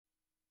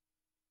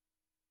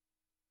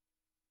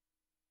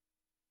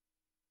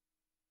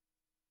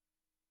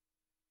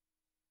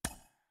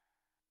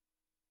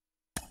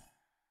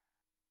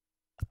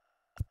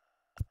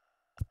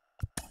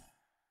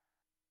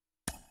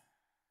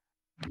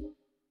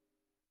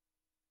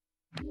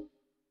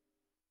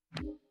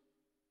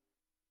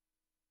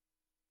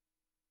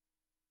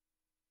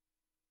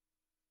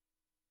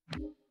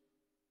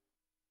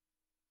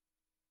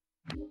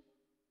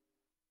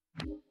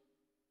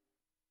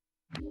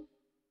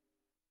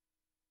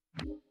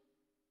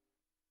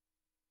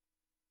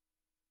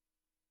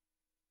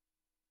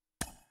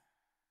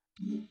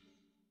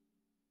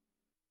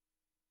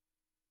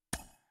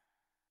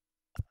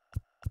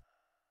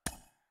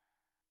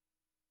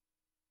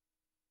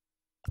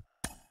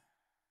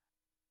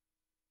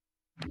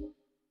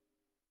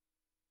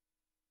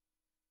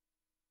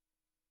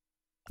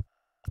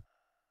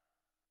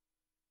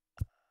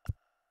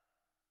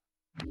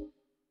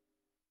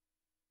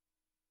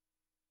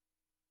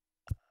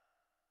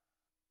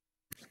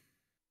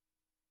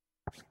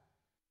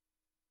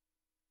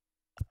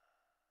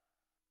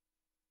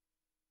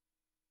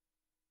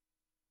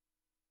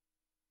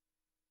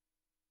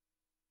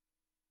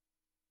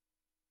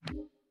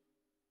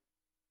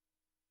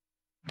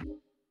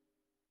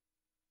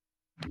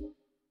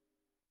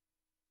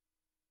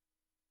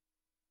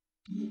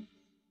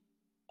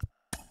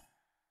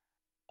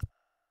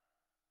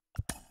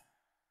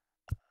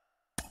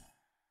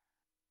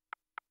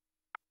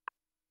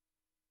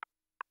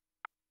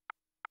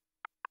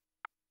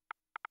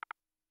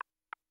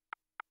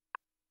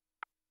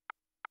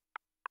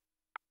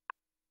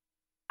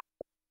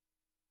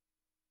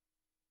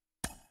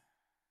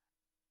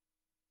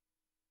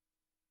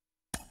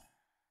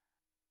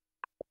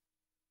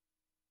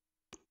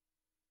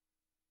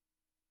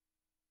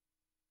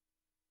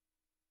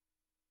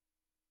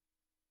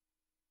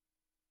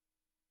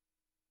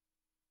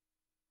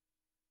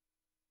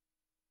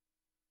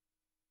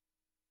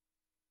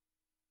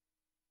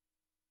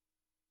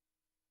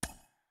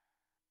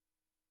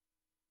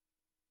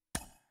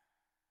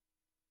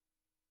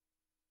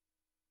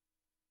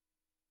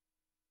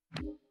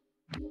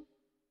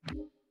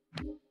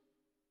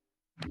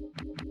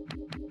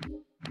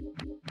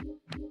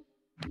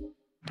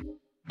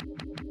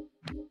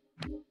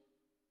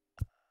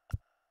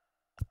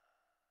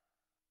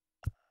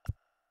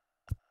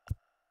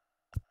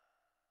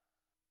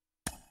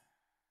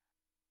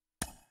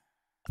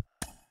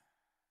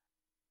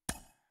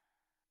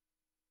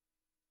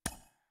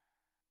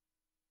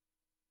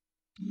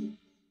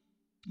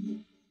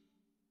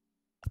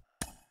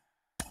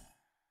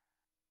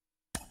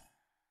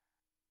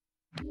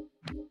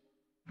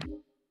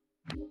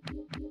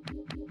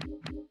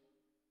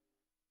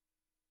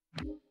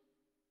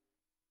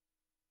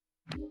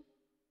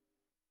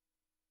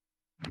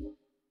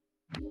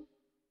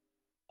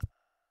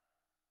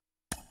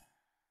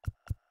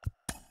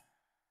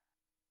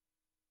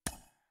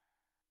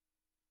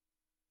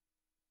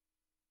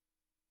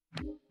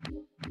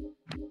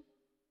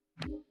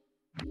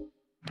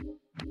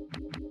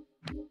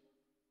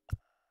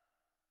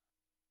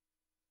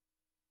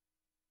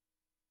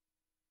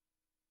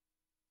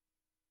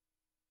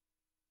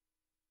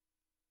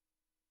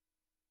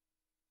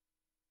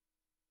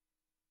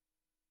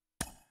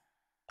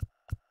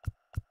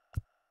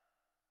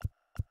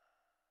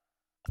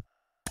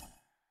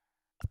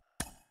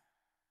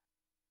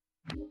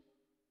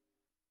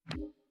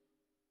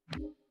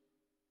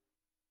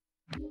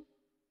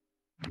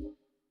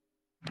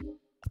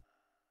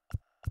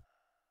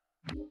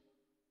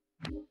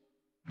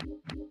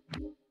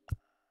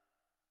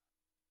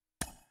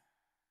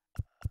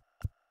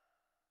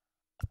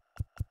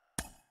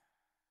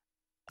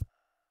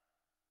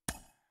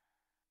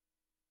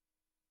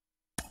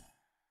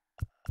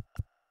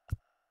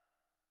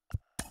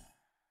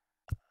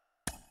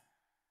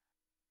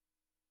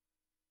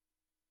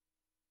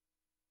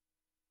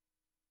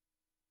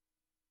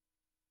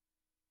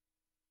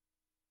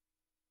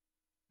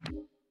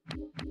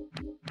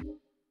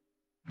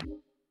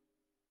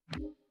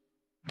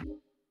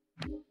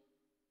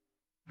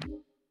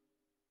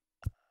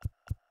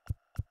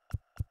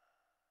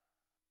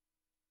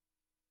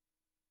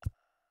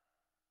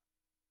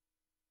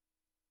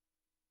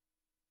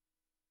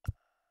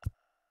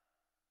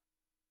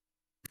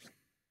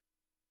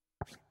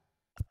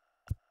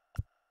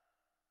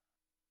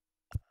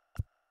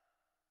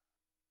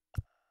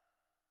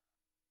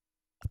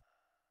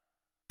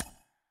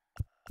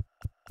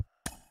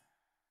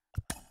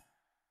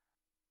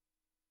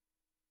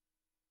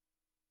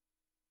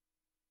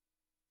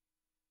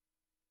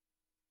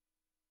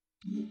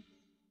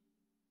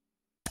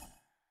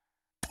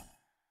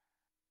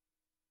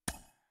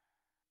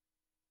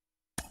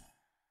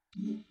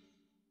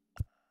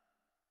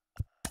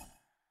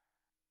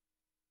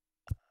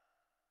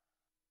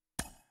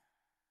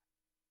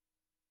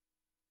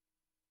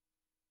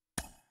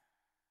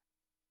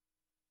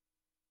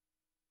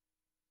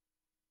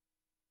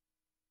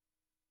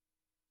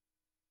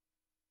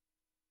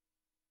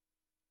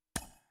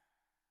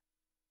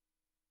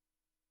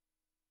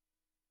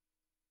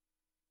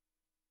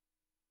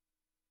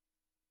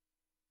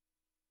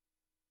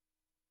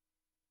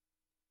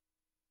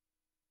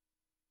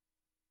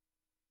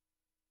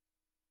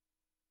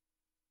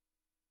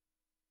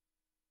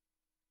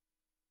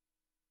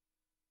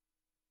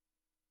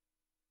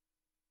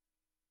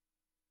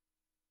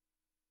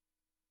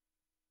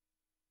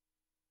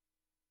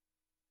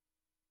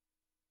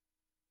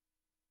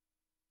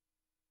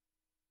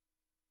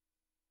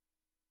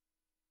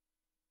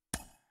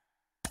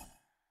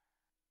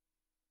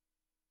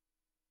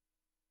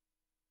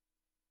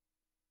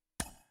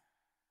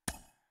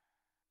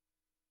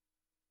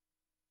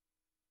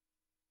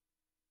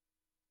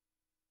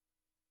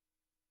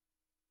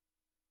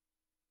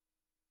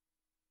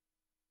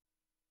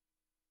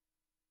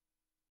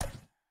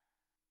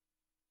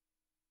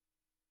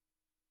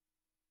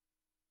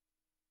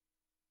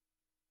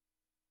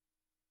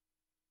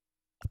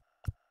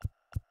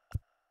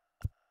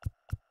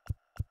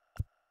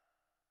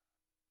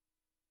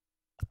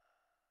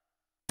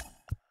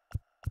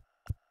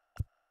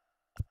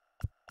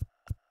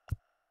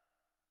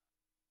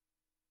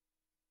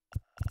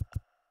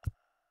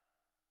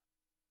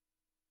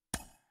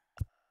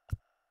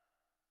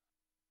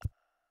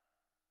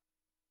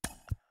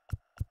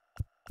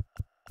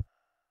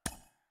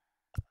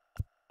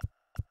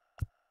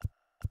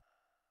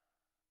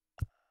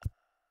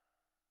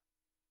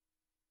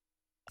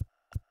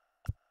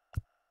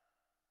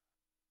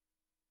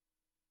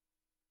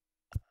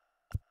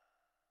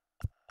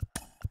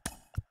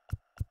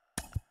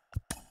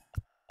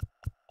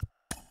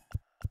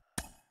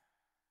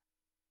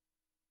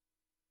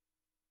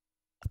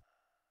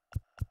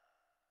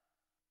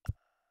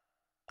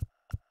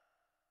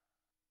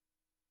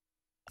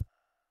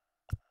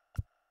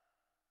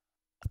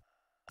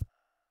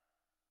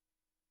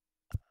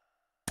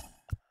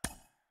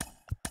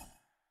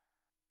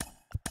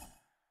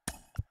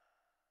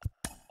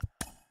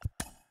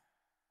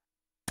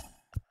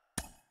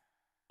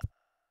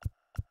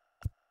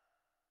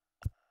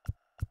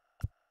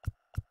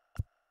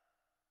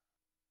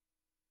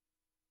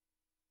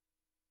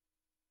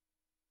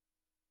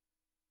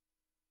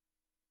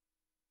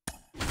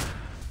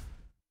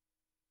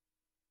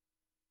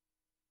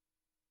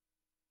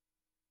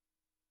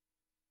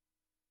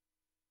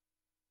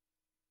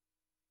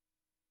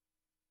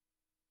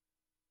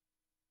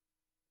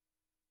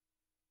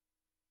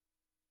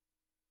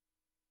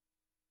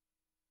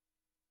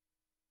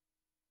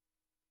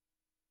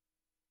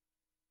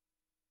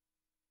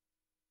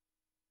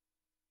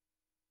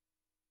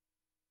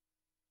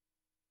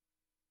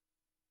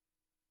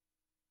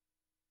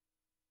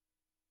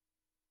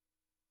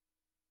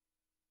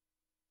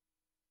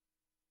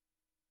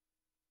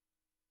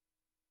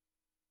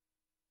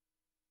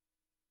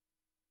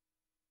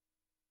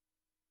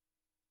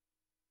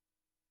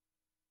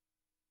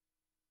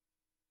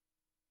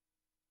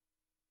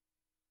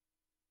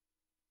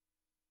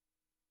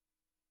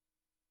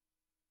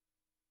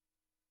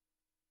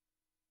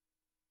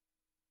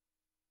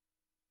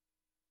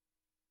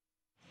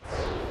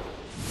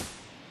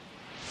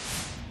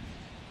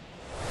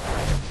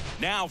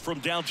Now from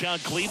downtown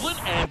Cleveland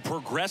and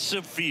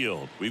Progressive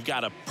Field, we've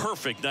got a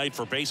perfect night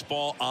for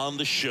baseball on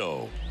the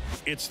show.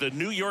 It's the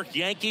New York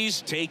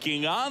Yankees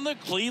taking on the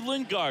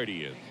Cleveland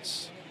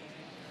Guardians.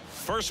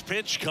 First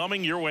pitch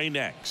coming your way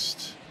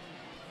next.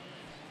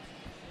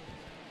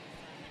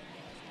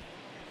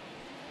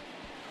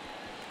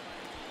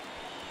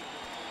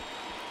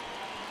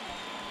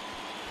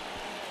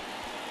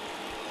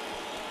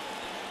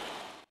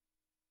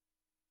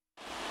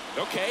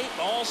 Okay,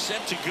 all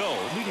set to go.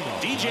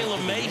 DJ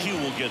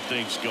LeMahieu will get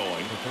things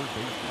going.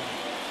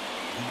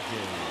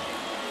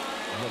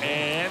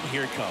 And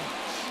here it comes.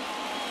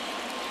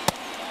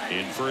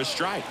 In for a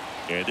strike.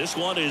 And this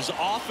one is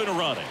off and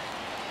running.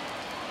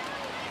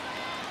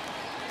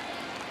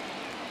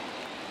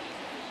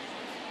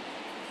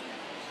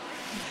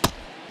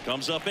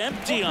 Comes up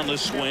empty on the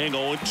swing.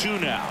 0-2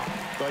 now.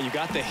 Well, you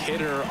got the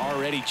hitter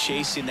already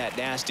chasing that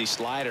nasty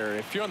slider.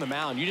 If you're on the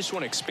mound, you just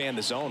want to expand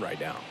the zone right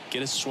now.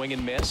 Get a swing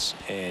and miss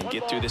and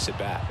get through this at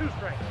bat.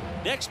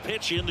 Next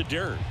pitch in the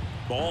dirt.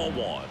 Ball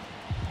 1.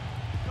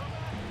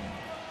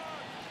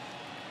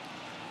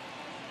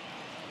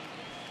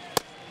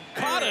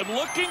 Caught him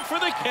looking for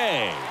the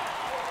K.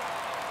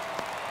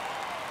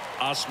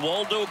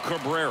 Oswaldo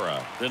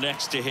Cabrera, the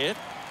next to hit.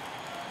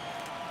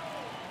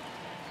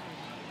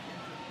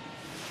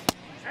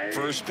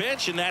 First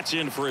pitch, and that's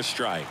in for a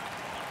strike.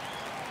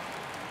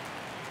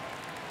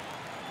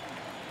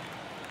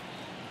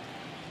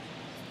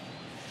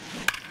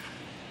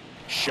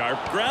 Sharp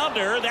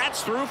grounder.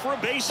 That's through for a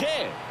base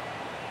hit.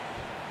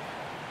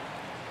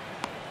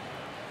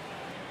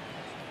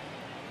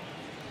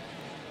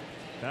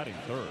 Batting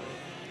third,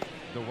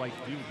 the right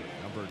fielder,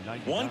 number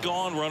 99. One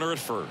gone, runner at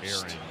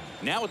first. Aaron.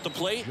 Now at the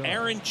plate,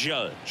 Aaron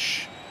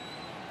Judge.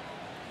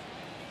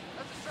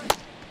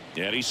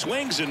 And he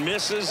swings and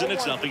misses, and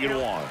it's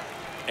 0-1.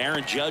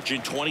 Aaron Judge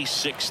in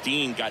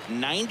 2016 got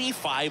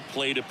 95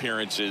 plate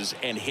appearances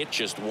and hit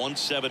just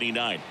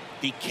 179.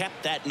 He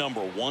kept that number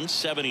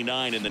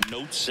 179 in the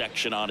notes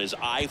section on his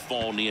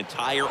iPhone the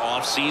entire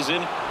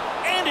offseason,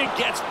 and it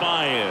gets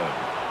by him.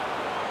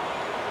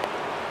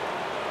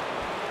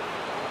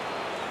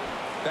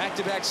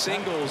 Back-to-back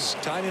singles.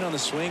 Timing on the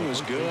swing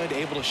was good.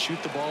 Able to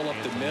shoot the ball up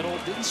the middle.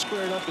 Didn't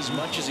square it up as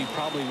much as he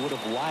probably would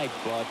have liked,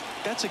 but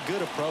that's a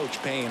good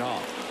approach paying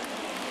off.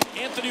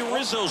 Anthony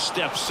Rizzo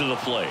steps to the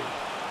plate.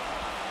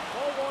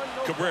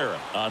 Cabrera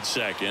on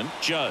second.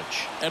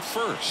 Judge at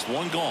first.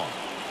 One gone.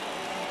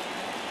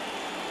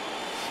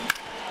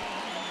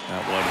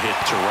 That one hit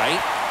to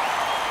right.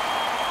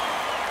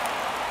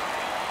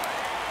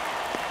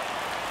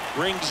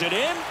 Brings it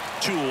in.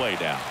 2 away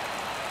now.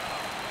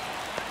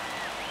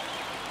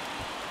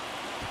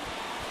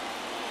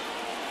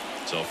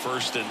 So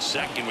first and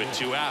second with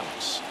 2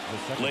 outs.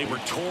 Gleyber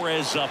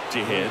Torres up to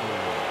hit.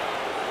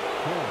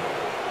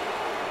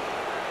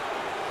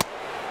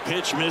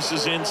 Pitch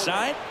misses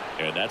inside,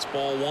 and that's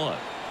ball 1.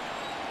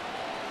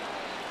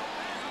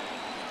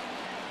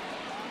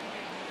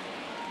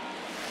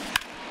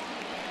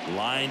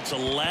 Line to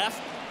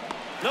left.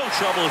 No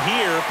trouble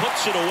here.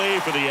 Puts it away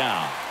for the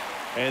out.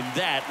 And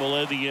that will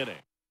end the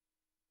inning.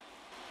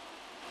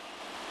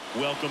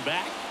 Welcome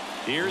back.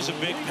 Here's a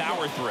big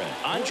power threat.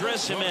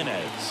 Andres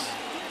Jimenez.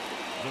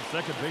 The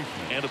second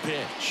baseman. And a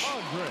pitch.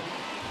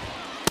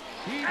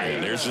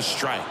 And there's a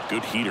strike.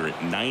 Good heater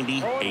at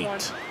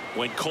 98.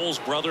 When Cole's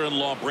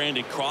brother-in-law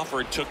Brandon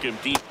Crawford took him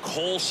deep,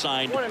 Cole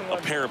signed a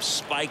pair of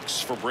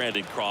spikes for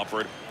Brandon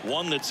Crawford.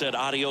 One that said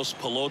adios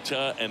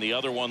pelota and the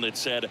other one that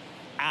said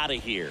out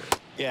of here.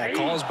 Yeah,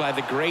 calls by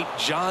the great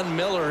John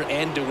Miller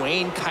and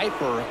Dwayne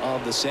Kuiper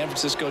of the San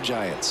Francisco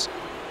Giants.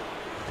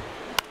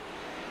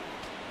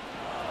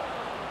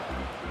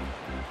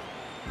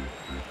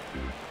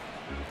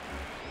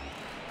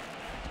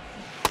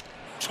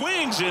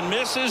 Swings and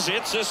misses.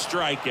 It's a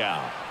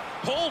strikeout.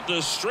 Pulled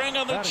the string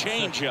on the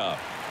changeup.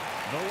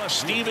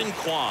 Stephen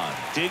Kwan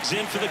digs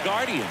in for the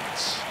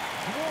Guardians.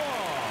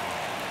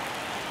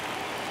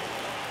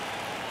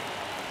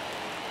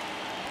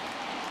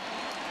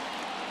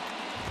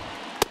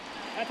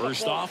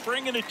 First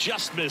offering, and it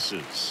just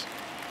misses.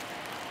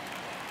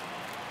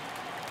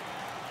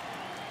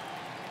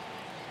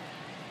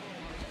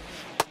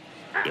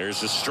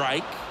 There's a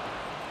strike.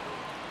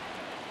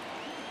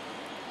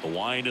 The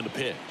wind and the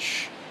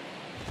pitch.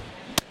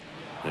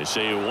 They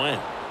say it went.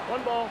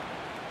 1 ball,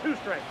 2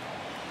 strikes.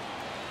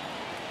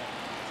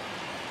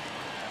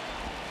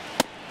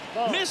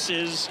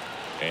 Misses,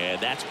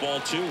 and that's ball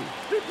 2.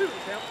 2-2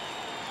 count.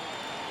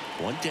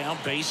 One down,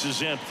 base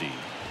is empty.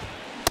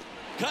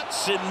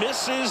 Cuts and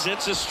misses.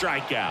 It's a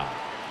strikeout.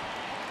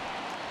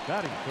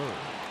 Batting third.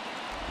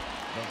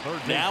 The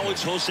third Now baseman.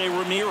 it's Jose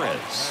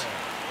Ramirez.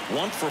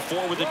 1 for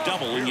 4 with a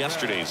double in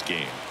yesterday's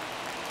game.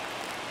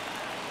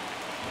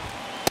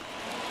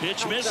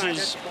 Pitch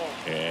misses,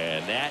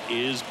 and that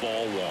is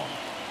ball 1.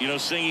 You know,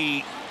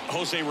 Singy,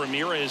 Jose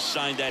Ramirez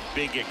signed that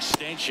big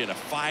extension, a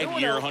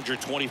 5-year,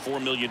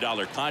 $124 million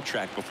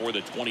contract before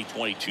the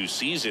 2022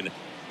 season.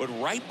 But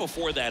right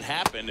before that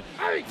happened,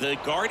 the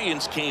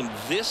Guardians came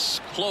this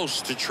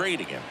close to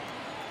trading him.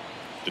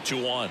 The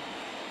 2-1.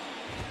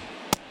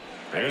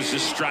 There's the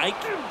strike.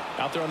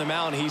 Out there on the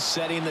mound, he's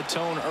setting the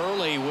tone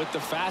early with the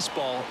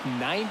fastball.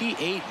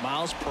 98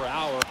 miles per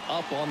hour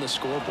up on the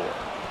scoreboard.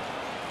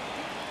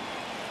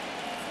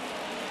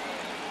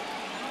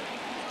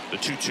 The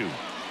 2-2.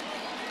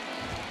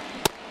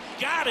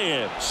 Got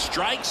him.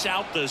 Strikes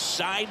out the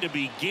side to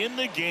begin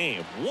the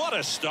game. What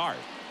a start.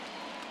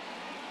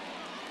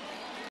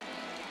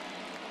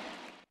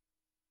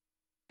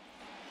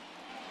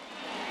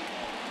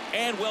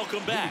 And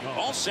welcome back.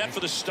 All set for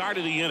the start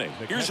of the inning.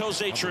 Here's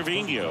Jose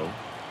Trevino.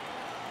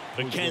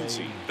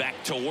 McKenzie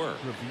back to work.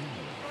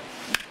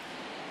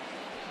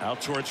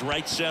 Out towards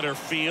right center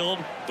field.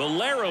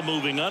 Valera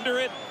moving under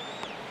it.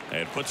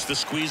 And puts the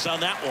squeeze on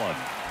that one.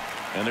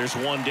 And there's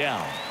one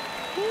down.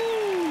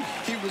 Woo,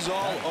 he was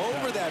all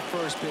over that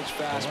first pitch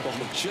fastball,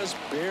 but just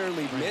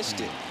barely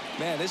missed it.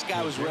 Man, this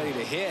guy was ready to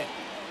hit.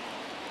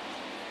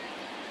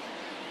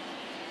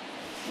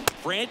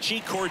 Franchi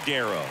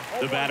Cordero,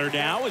 the batter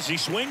now, as he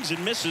swings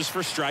and misses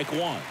for strike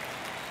one.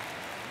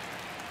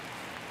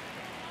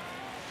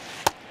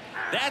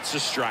 That's a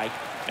strike,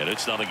 and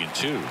it's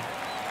 0-2.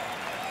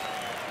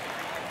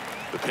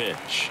 The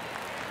pitch.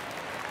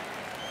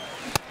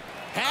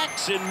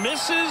 Hacks and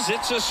misses.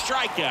 It's a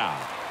strikeout.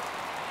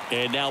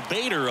 And now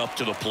Bader up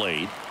to the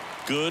plate.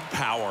 Good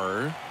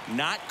power.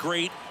 Not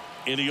great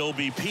in the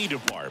OBP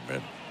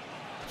department.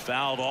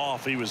 Fouled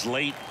off. He was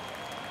late.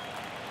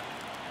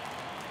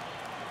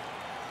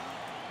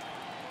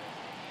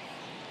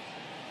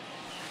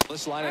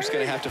 This lineup's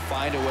going to have to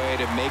find a way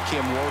to make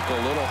him work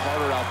a little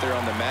harder out there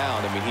on the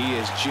mound. I mean, he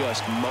is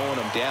just mowing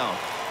them down.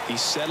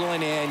 He's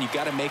settling in. You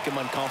got to make him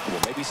uncomfortable.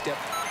 Maybe step.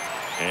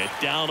 And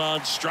down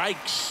on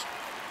strikes.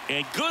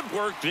 And good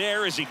work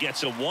there as he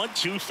gets a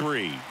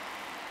 1-2-3.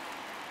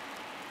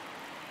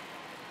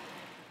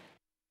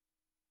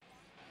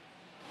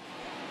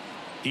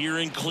 Here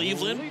in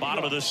Cleveland,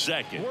 bottom of the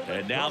second.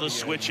 And now the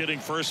switch hitting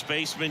first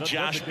baseman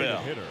Josh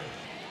Bell.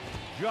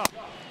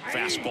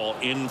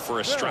 Fastball in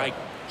for a strike.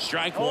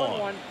 Strike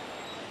one.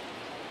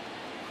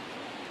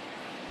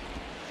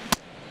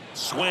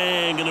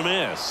 Swing and a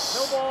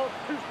miss. No ball,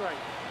 2 strikes.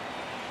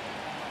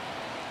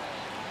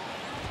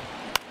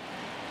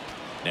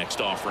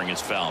 Next offering is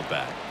fouled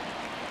back.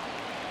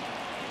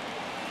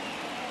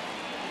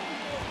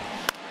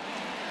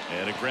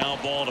 And a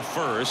ground ball to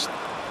first.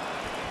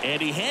 And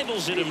he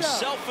handles it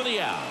himself for the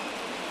out.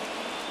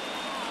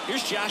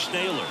 Here's Josh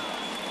Naylor.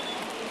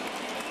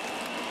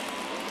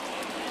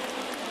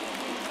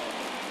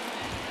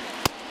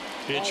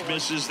 Pitch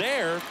misses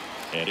there,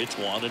 and it's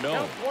 1-0.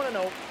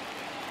 1-0.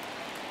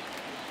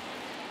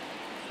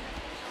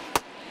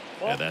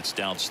 And that's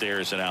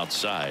downstairs and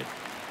outside.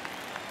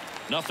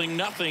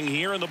 0-0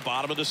 here in the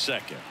bottom of the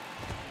second.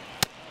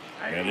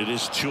 And it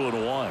is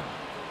 2-1.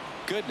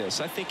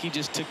 Goodness, I think he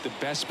just took the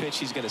best pitch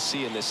he's going to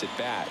see in this at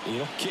bat. You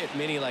don't get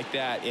many like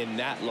that in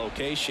that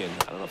location.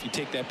 I don't know if you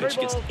take that pitch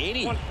against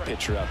any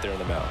pitcher out there on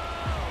the mound.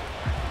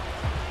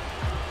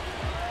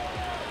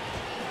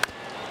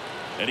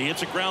 And he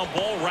hits a ground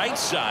ball right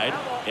side,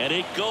 and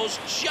it goes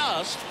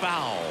just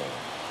foul.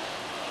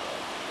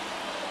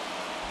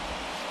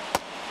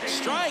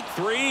 Strike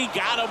 3,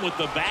 got him with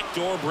the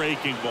backdoor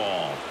breaking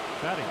ball.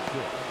 Batting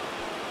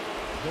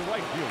fifth, the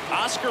right fielder,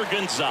 Oscar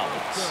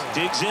Gonzalez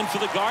digs in for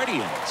the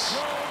Guardians.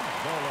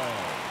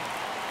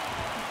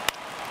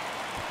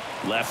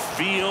 Left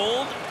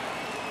field.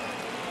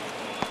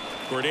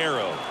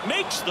 Cordero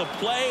makes the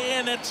play,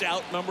 and it's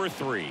out number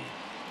 3.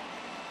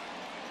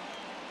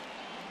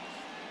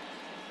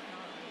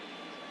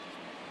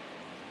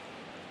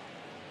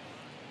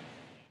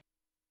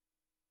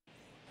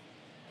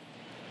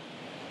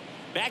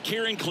 Back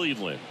here in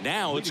Cleveland.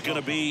 Now it's going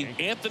to be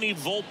Anthony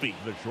Volpe.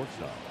 the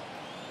shortstop,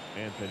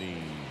 Anthony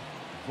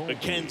Volpe.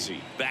 McKenzie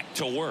back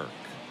to work.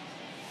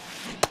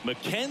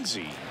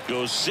 McKenzie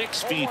goes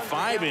 6 feet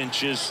 5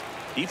 inches.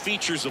 He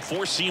features a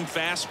 4-seam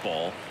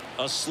fastball,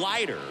 a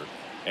slider,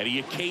 and he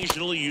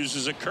occasionally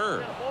uses a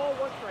curve. Ball,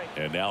 1 strike.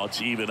 And now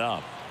it's even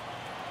up.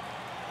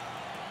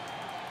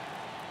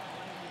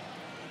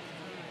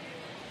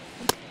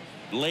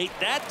 Late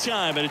that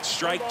time, and it's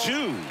strike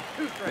 2.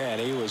 Man,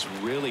 he was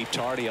really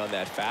tardy on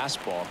that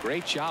fastball.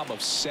 Great job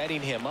of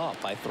setting him up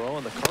by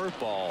throwing the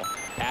curveball.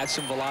 Add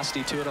some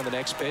velocity to it on the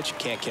next pitch.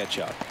 Can't catch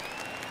up.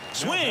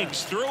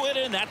 Swings through it,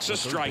 and that's a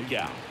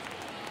strikeout.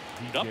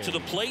 Up to the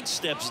plate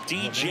steps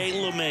DJ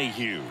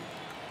LeMahieu.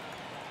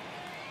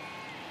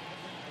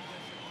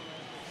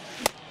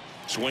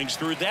 Swings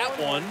through that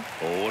one.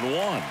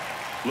 0-1.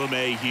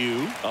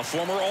 LeMahieu, a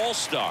former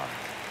All-Star,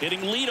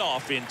 hitting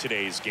leadoff in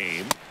today's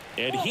game.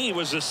 And he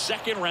was a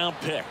 2nd-round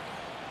pick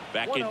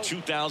back in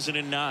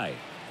 2009.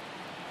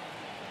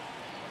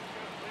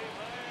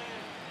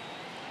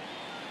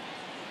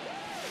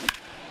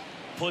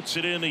 Puts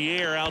it in the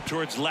air out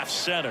towards left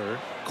center.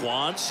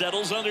 Kwan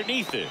settles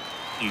underneath it.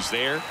 He's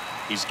there.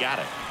 He's got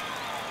it.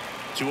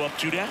 2 up,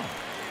 2 down.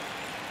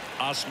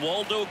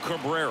 Oswaldo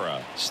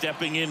Cabrera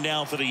stepping in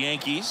now for the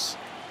Yankees.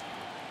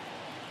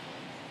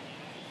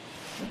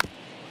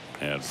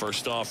 And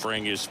first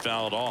offering is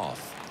fouled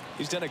off.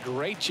 He's done a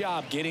great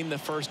job getting the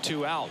first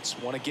 2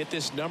 outs. Want to get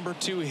this number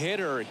 2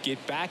 hitter,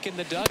 get back in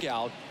the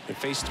dugout, and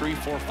face 3,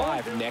 4,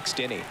 5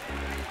 next inning.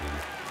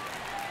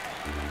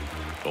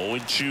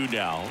 0-2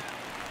 now.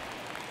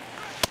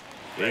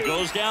 He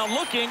goes down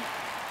looking.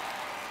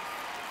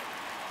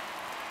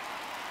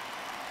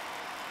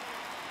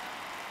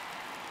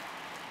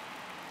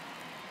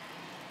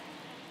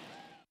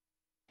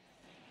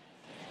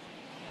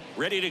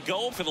 Ready to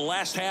go for the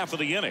last half of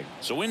the inning.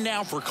 So in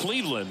now for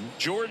Cleveland,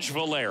 George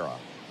Valera.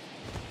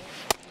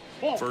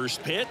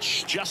 First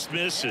pitch just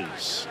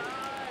misses.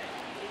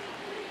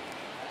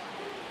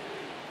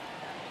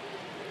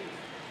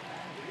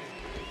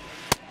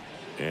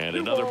 And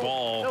another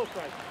ball. No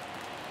strike.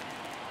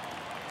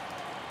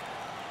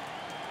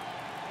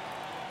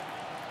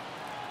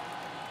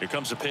 Here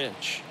comes a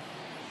pitch.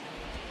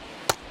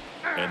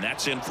 And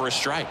that's in for a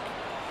strike.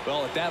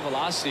 Well, at that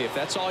velocity, if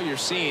that's all you're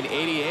seeing,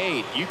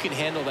 88, you can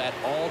handle that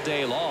all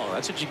day long.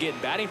 That's what you get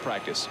in batting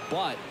practice.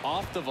 But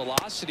off the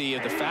velocity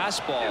of the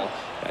fastball,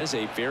 that is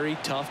a very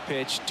tough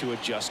pitch to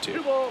adjust to.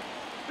 2 balls,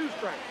 2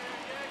 strikes.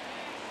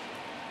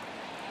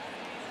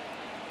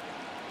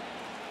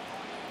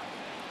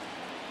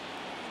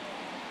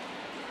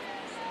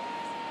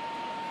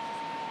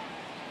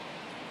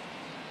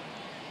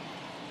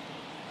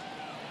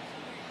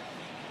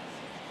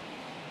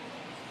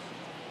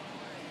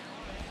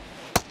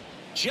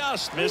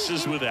 Just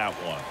misses with that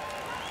one.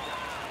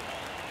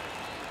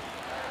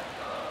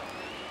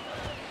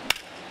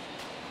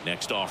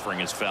 Next offering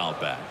is fouled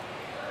back.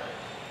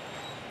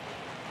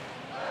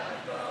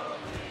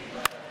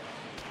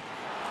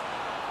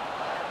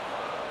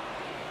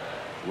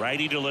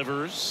 Righty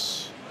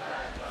delivers.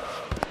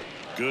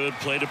 Good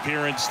plate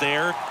appearance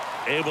there.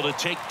 Able to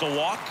take the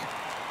walk.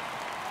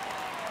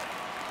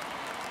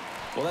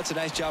 Well, that's a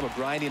nice job of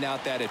grinding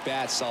out that at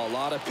bat. Saw a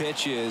lot of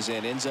pitches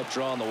and ends up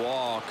drawing the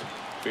walk.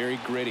 Very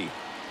gritty.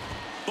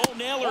 Bo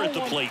Naylor at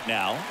the plate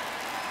now.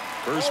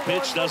 First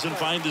pitch doesn't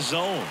find the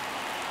zone.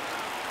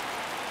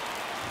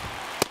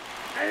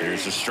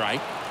 There's a strike.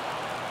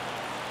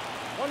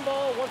 1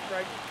 ball, 1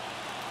 strike.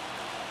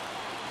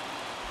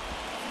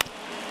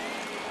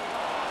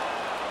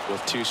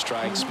 With 2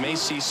 strikes, may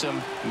see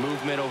some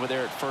movement over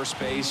there at first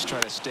base,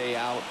 trying to stay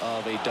out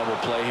of a double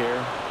play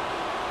here.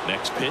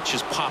 Next pitch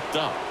is popped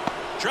up.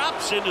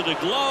 Drops into the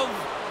glove,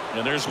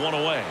 and there's one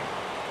away.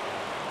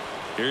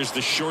 Here's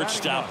the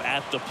shortstop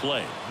at the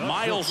plate,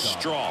 Miles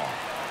Straw.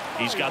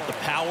 He's got the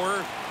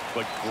power,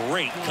 but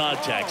great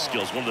contact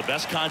skills. One of the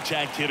best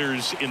contact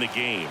hitters in the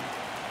game.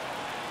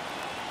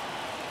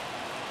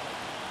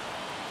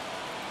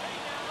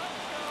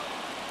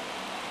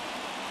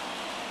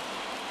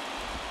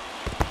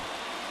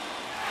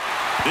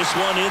 This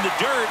one in the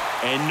dirt,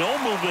 and no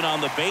movement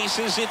on the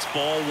bases. It's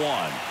ball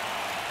 1.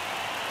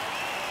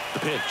 The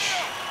pitch.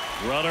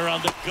 Runner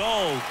on the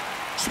go.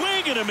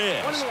 Swing and a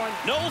miss.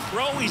 1-1. No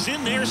throw. He's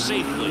in there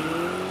safely.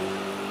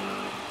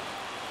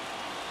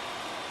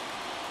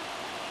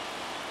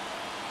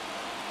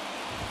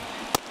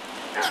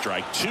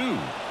 Strike 2.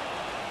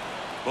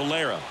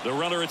 Valera, the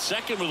runner at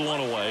second with 1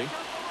 away.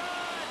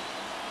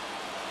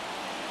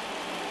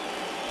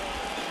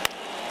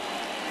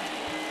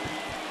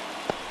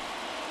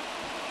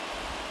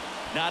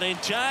 Not in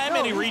time,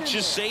 and he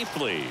reaches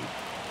safely.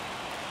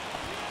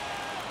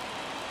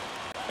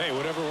 Hey,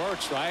 whatever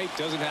works, right?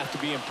 Doesn't have to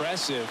be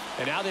impressive.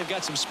 And now they've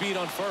got some speed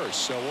on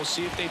first, so we'll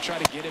see if they try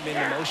to get him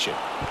into motion.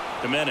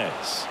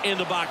 Jimenez in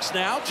the box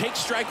now. Takes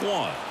strike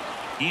 1.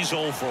 He's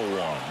 0 for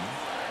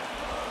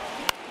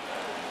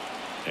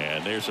 1.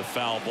 And there's a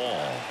foul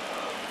ball.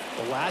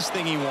 The last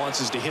thing he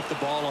wants is to hit the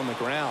ball on the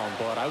ground,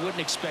 but I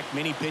wouldn't expect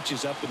many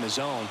pitches up in the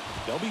zone.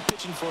 They'll be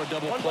pitching for a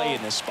double play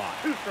in this spot.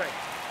 2 strikes.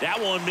 That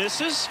one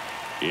misses.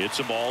 It's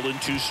a ball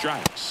and 2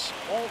 strikes.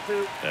 Ball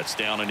 2. That's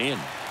down and in.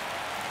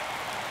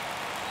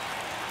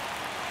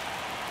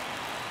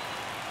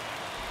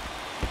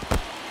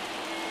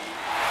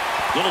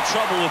 Little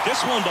trouble with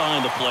this one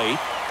behind the plate.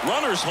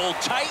 Runners hold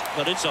tight,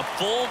 but it's a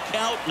full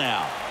count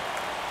now.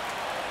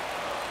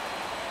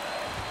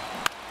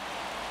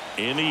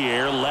 In the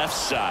air, left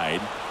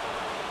side.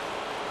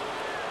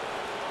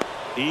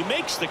 He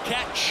makes the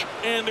catch,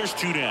 and there's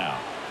 2 down.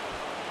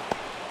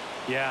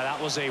 Yeah, that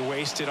was a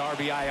wasted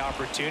RBI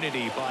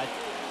opportunity, but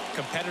a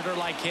competitor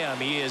like him,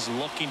 he is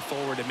looking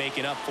forward to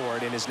making up for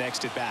it in his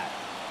next at bat.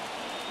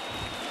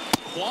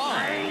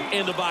 Kwan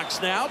in the box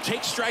now.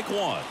 Takes strike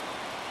 1.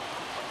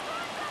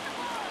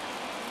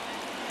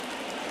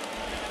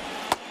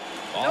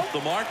 Off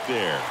the mark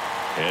there.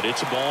 And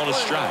it's a ball and a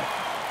strike.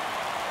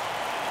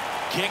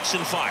 Kicks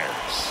and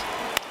fires.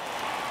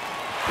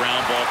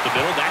 Ground ball up the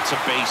middle. That's a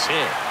base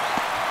hit.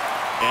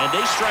 And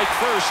they strike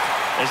first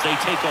as they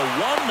take a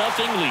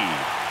 1-0 lead.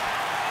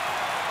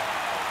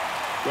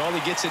 Well,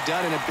 he gets it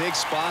done in a big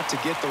spot to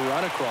get the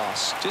run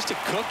across. Just a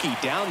cookie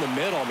down the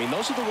middle. I mean,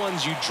 those are the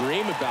ones you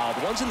dream about.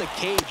 The ones in the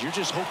cage, you're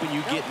just hoping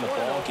you get in the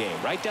ball game.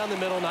 Right down the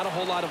middle, not a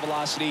whole lot of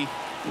velocity,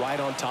 right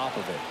on top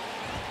of it.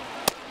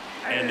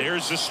 And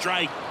there's a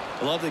strike.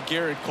 I love that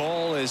Garrett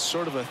Cole is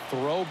sort of a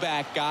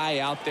throwback guy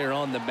out there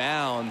on the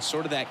mound,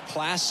 sort of that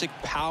classic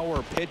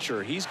power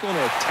pitcher. He's going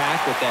to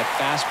attack with that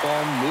fastball,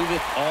 move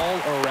it all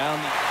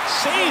around.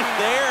 Safe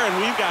there, and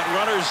we've got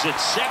runners at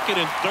second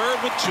and third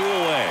with 2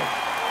 away.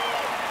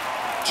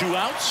 2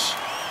 outs,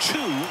 2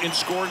 in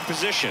scoring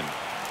position.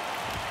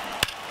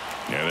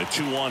 And a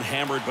 2-1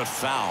 hammered but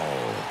foul.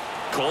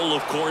 Cole,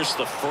 of course,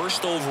 the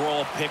first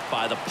overall pick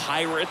by the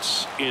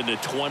Pirates in the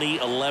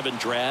 2011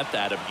 draft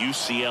out of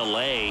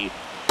UCLA,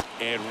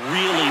 and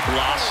really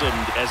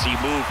blossomed as he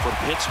moved from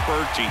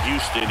Pittsburgh to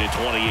Houston in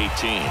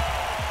 2018.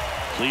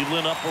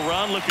 Cleveland up a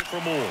run, looking for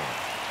more.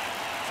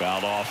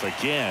 Fouled off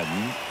again,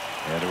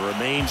 and it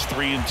remains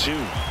 3-2.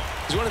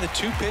 He's one of the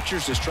 2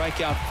 pitchers to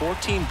strike out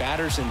 14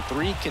 batters in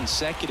 3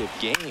 consecutive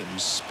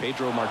games.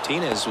 Pedro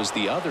Martinez was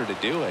the other to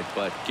do it,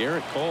 but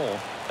Garrett Cole,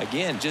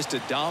 again, just a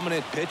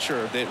dominant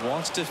pitcher that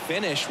wants to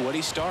finish what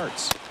he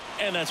starts.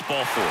 And that's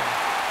ball 4.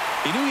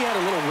 He knew he had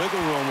a little wiggle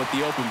room with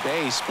the open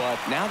base, but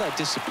now that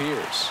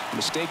disappears.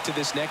 Mistake to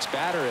this next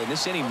batter, and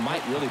this inning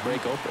might really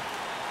break open.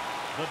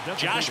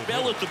 Josh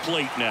Bell at the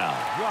plate now.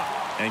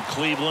 And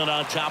Cleveland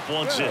on top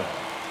 1-0.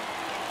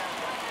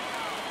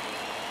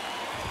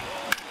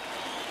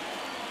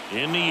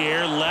 In the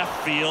air,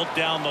 left field,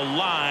 down the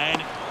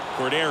line.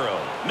 Cordero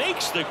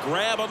makes the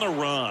grab on the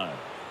run.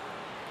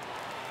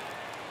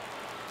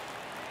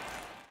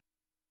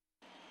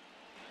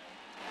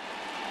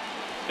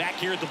 Back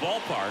here at the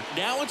ballpark,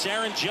 now it's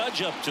Aaron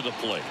Judge up to the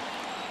plate.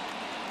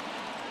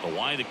 The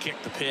line to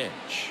kick the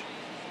pitch.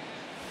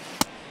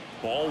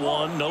 Ball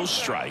 1, no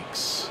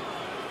strikes.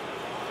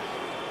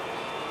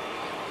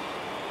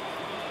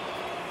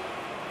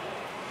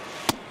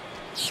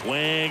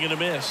 Swing and a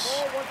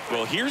miss.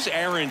 Well, here's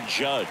Aaron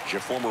Judge, a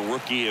former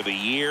Rookie of the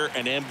Year,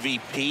 an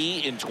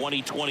MVP in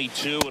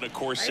 2022, and of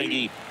course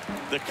singing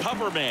the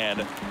cover man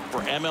for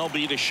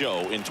MLB The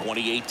Show in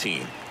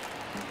 2018.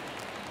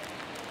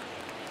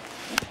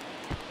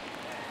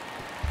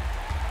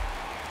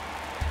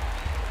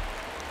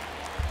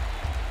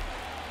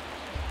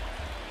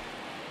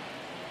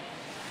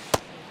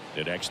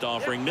 The next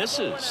offering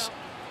misses.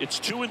 It's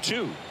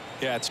 2-2.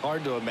 Yeah, it's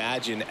hard to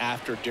imagine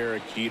after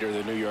Derek Jeter,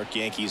 the New York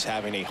Yankees,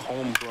 having a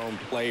homegrown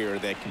player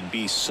that can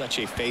be such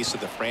a face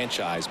of the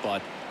franchise.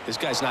 But this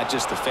guy's not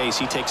just the face.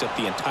 He takes up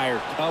the entire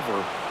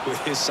cover with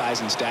his size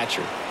and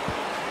stature.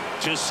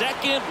 To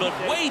second, but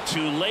way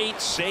too late.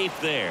 Safe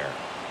there.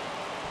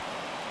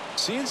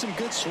 Seeing some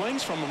good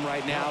swings from him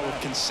right now with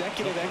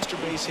consecutive extra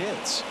base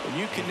hits. When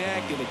you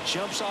connect and it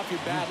jumps off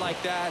your bat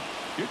like that,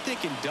 you're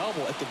thinking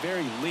double at the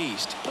very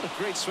least. Put a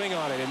great swing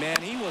on it, and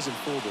man, he wasn't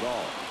fooled at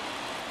all.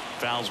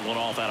 Fouls one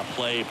off out of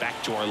play,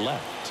 back to our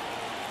left.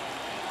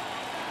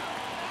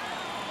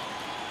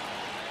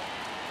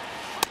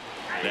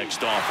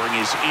 Next offering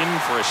is in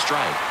for a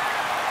strike.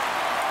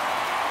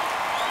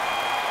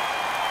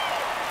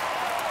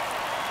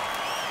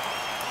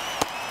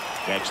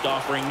 Next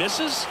offering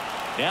misses.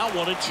 Now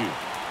 1-2.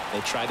 They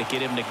tried to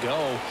get him to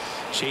go,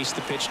 chase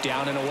the pitch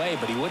down and away,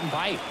 but he wouldn't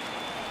bite.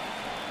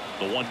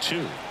 The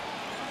 1-2.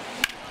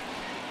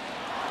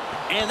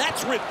 And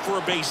that's ripped for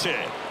a base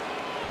hit.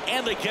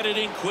 And they get it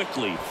in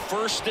quickly.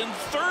 First and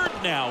third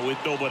now with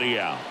nobody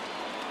out.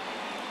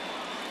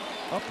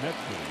 Up next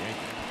for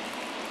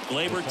the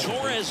Yankees. Gleyber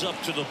Torres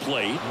up to the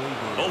plate.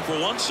 0 for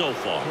 1 so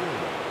far.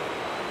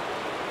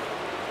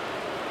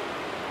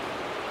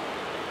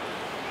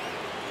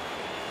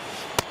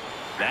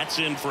 That's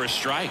in for a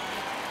strike.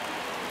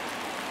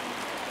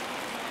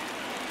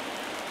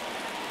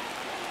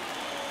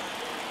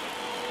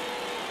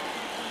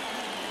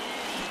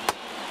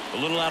 A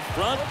little out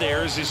front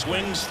there as he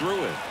swings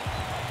through it.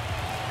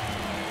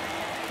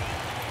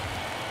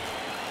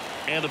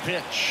 And the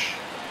pitch.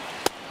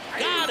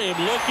 Got him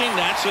looking.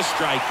 That's a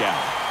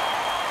strikeout.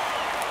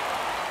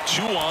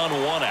 2 on,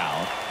 1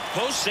 out.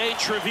 Jose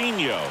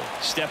Trevino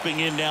stepping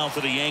in now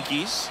for the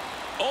Yankees.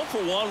 0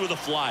 for 1 with a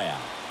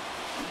flyout.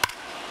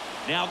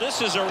 Now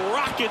this is a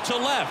rocket to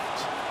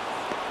left.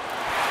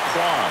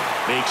 Kwan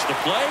makes the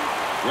play.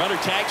 Runner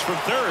tags from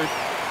third.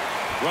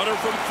 Runner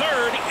from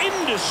third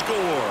in to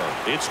score.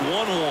 It's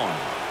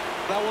 1-1.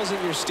 That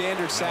wasn't your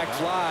standard sac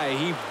fly.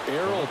 He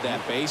barreled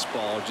that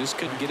baseball, just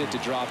couldn't get it to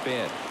drop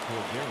in.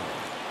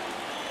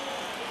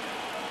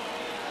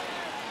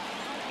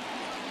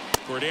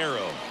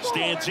 Cordero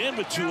stands in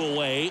with 2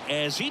 away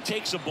as he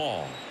takes a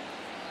ball.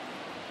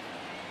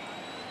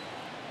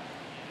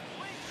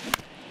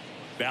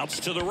 Bounce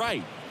to the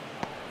right.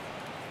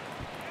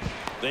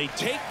 They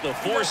take the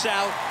force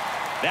out.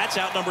 That's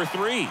out number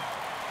 3.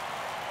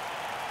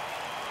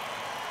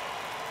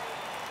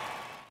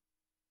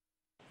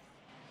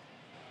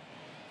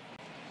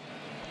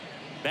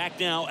 Back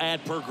now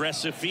at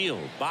Progressive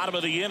Field. Bottom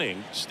of the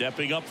inning.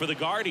 Stepping up for the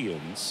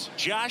Guardians,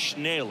 Josh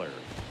Naylor.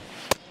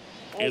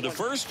 And the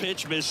first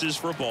pitch misses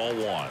for ball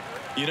 1.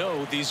 You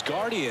know, these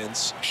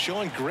Guardians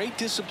showing great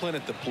discipline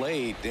at the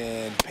plate,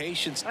 and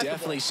patience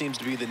definitely seems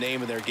to be the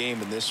name of their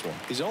game in this one.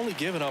 He's only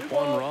given up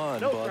 1 run,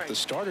 but the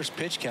starter's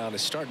pitch count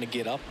is starting to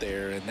get up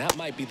there, and that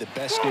might be the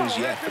best news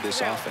yet for this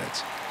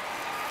offense.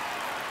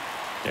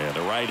 And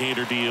the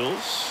right-hander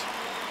deals.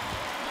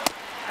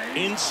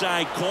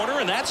 Inside corner,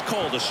 and that's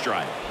called a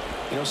strike.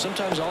 You know,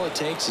 sometimes all it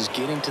takes is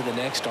getting to the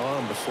next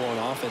arm before an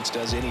offense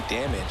does any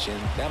damage,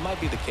 and that might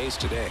be the case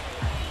today.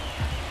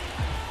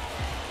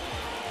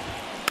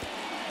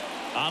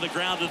 On the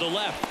ground to the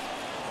left.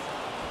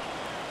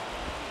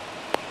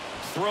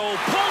 Throw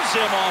pulls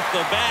him off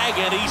the bag,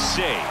 and he's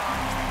safe.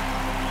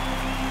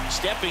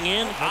 Stepping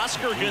in,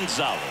 Oscar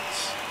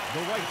Gonzalez.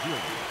 The right fielder,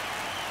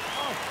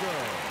 Oscar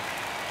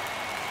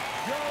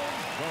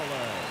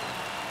Gonzalez.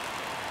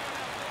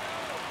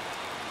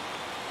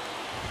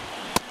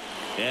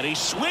 And he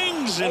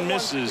swings and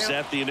misses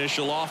at the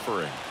initial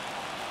offering.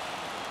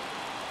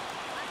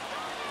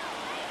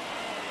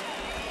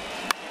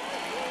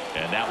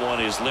 And that one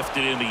is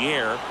lifted in the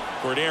air.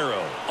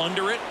 Cordero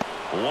under it,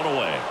 one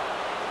away.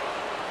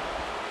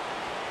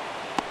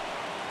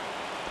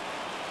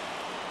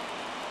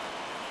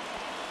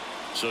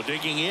 So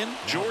digging in,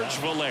 George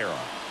Valera.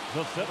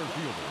 The center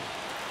fielder,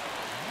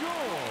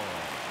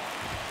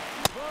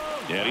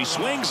 George. And he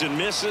swings and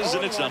misses,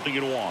 and it's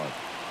 0-1.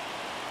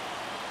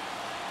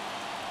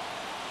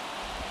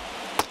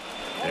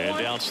 And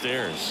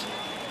downstairs.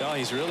 No,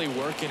 he's really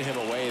working him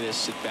away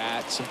this at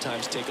bat.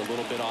 Sometimes take a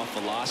little bit off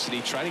velocity.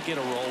 Try to get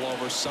a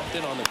rollover,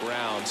 something on the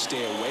ground.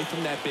 Stay away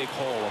from that big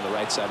hole on the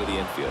right side of the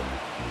infield.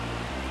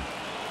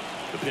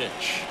 The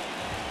pitch.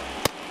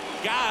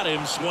 Got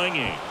him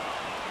swinging.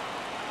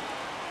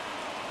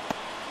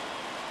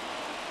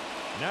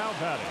 Now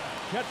batting,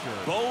 catcher.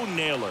 Bo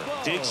Naylor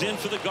digs in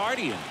for the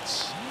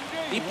Guardians.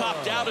 He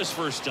popped out his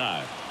first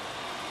time.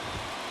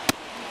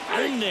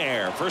 In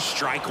there for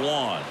strike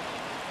one.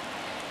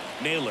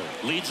 Naylor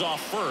leads off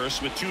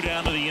first with 2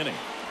 down to the inning.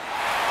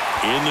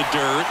 In the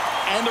dirt,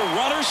 and the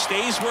runner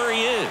stays where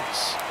he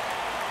is.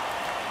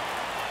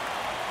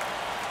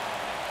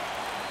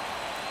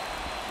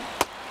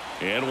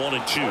 And 1-2. 1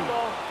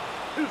 ball,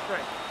 2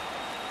 strikes.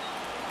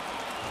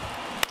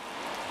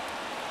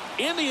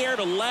 In the air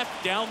to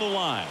left down the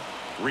line.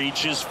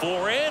 Reaches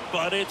for it,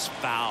 but it's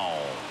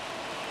foul.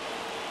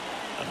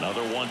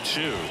 Another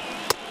 1-2.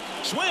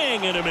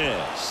 Swing and a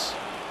miss.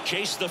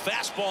 Chase the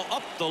fastball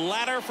up the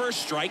ladder for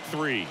strike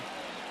 3.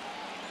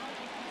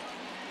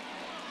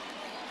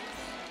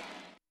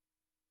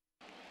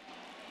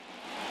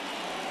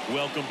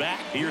 Welcome back.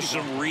 Here's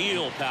some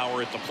real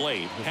power at the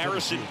plate.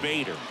 Harrison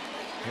Bader.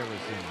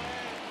 Harrison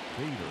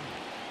Bader.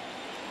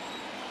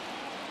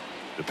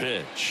 The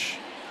pitch.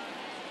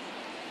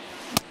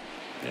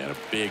 And a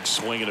big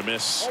swing and a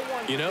miss.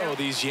 You know,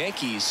 these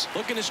Yankees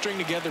looking to string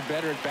together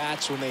better at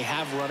bats when they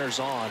have runners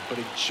on, but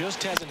it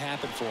just hasn't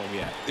happened for them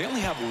yet. They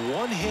only have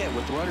 1 hit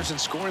with runners in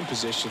scoring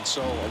position,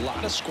 so a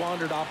lot of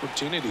squandered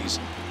opportunities.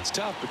 It's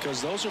tough because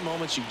those are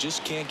moments you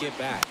just can't get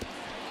back.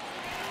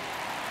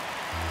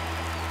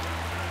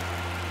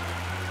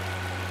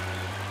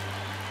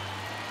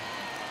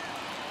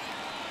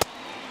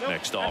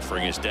 Next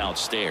offering is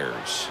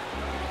downstairs.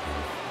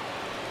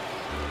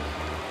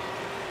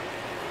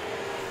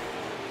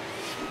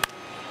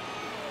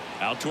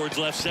 Out towards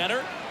left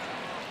center.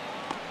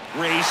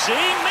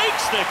 Racing,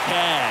 makes the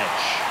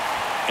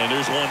catch. And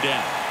there's 1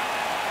 down.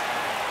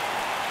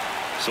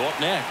 So up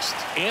next,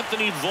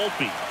 Anthony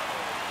Volpe.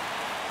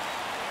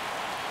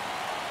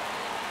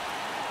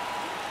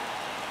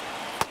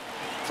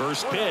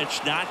 First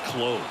pitch, not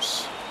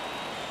close.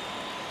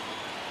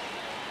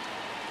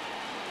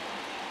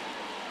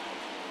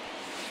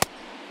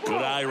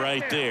 Good eye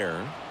right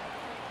there.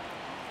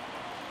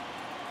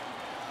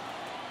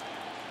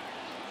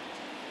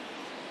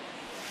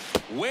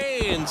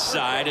 Way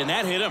inside, and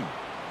that hit him.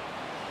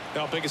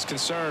 Our biggest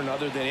concern,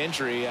 other than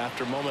injury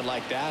after a moment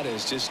like that,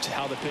 is just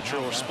how the pitcher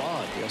will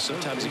respond. You know,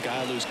 sometimes a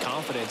guy loses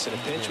confidence in a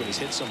pitch when he's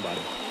hit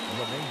somebody.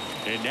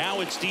 And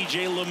now it's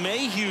DJ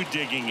LeMahieu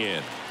digging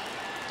in.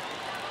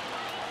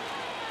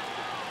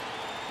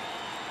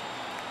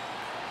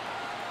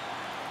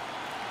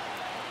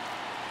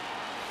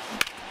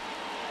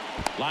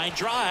 Line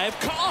drive,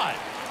 caught.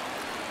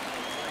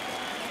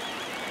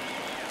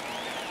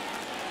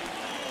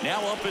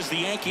 Now up is the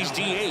Yankees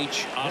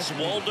DH,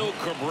 Oswaldo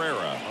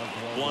Cabrera.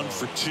 1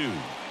 for 2.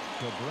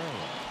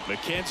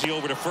 McKenzie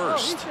over to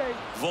first.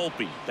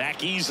 Volpe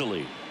back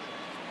easily.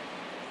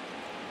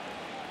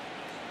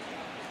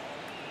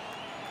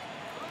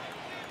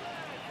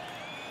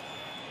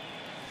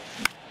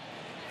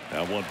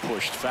 That one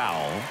pushed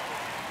foul.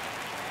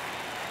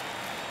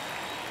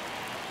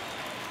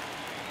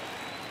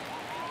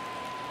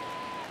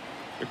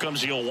 Here comes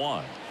the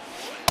 0-1.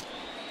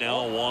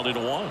 Now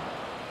 1-1.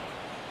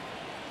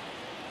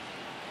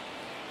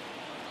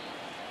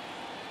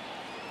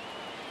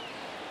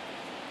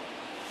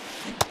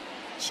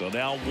 So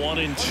now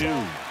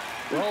 1-2.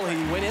 Well, he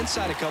went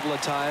inside a couple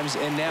of times,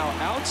 and now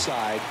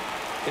outside.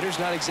 Hitter's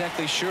not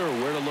exactly sure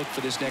where to look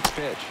for this next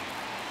pitch.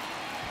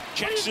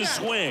 Checks his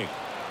swing.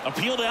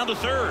 Appeal down to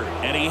third,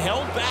 and he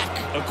held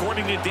back,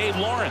 according to Dave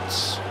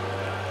Lawrence.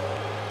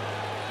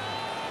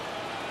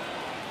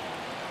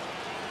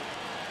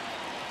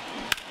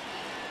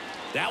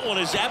 That one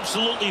is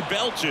absolutely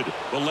belted.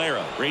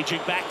 Valera raging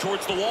back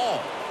towards the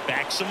wall.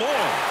 Back some more.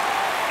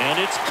 And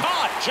it's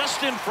caught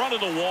just in front of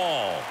the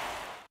wall.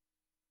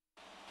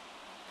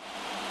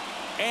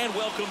 And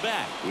welcome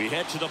back. We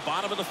head to the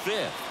bottom of the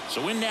fifth.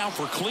 So in now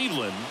for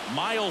Cleveland,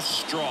 Miles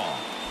Straw.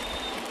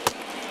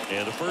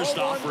 And the first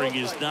offering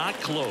is not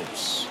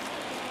close.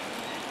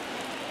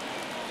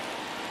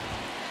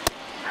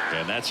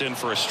 And that's in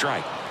for a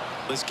strike.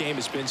 This game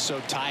has been so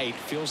tight.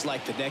 Feels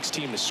like the next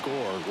team to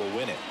score will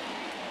win it.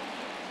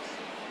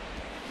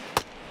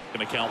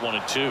 Going to count 1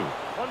 and 2.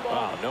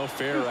 Wow, no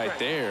fair right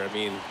there. I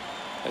mean,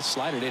 that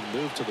slider didn't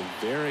move till the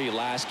very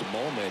last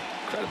moment.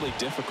 Incredibly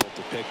difficult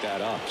to pick that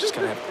up. Just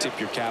going to have to tip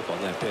your cap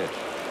on that pitch.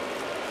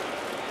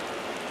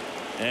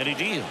 And he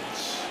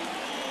deals.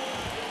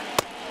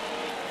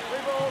 3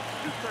 balls,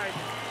 2 strikes.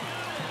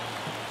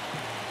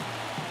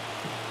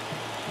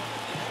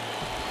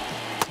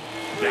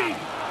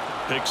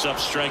 Picks up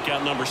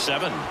strikeout number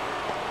 7.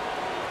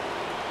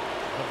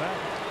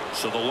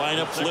 So the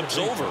lineup flips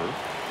over.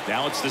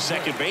 Now it's the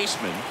second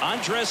baseman,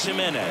 Andres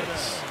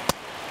Jimenez.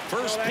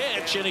 First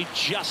pitch, and he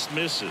just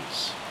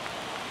misses.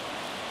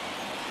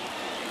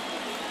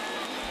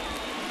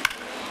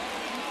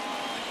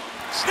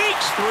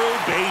 Sneaks through,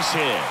 base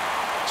hit.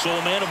 So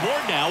a man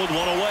aboard now with 1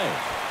 away.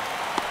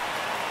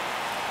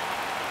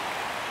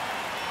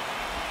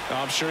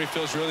 I'm sure he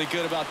feels really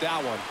good about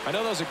that one. I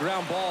know that was a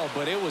ground ball,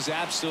 but it was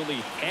absolutely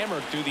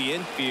hammered through the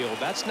infield.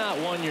 That's not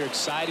one you're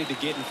excited to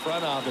get in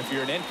front of if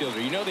you're an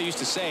infielder. You know they used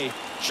to say,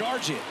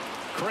 charge it.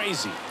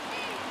 Crazy.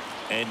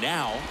 And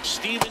now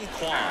Stephen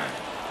Kwan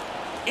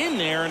in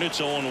there, and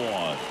it's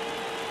 0-1.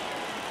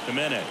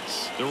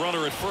 Jimenez, the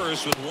runner at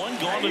first with 1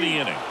 gone to the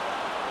inning.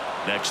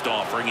 Next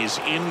offering is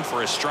in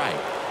for a strike.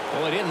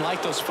 Well, he didn't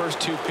like those first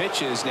 2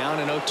 pitches. Now in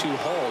an 0-2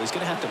 hole, he's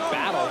going to have to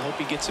battle. Hope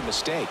he gets a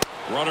mistake.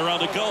 Runner on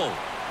the go.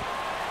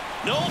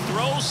 No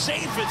throw,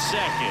 safe at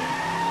second.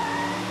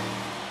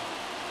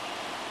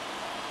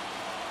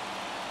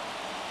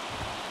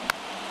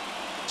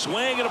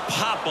 Swing and a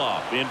pop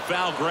up in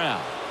foul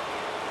ground.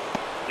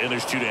 And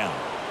there's 2 down.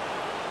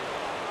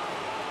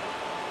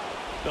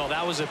 No,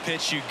 that was a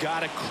pitch you got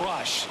to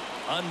crush.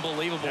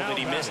 Unbelievable that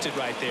he missed it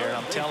right there. And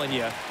I'm telling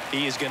you,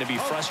 he is going to be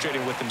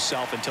frustrated with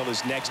himself until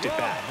his next at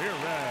bat.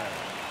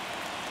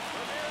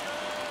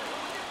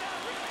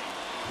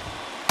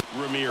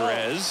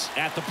 Ramirez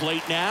at the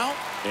plate now,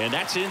 and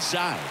that's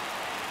inside.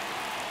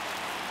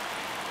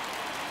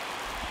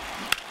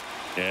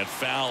 And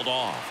fouled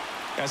off.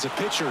 As a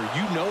pitcher,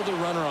 you know the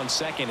runner on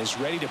second is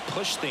ready to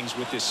push things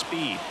with his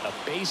speed. A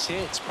base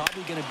hit's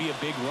probably going to be a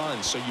big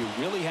run, so you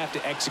really have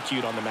to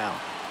execute on the mound.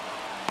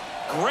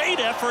 Great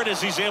effort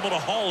as he's able to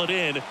haul it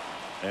in,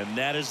 and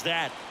that is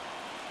that.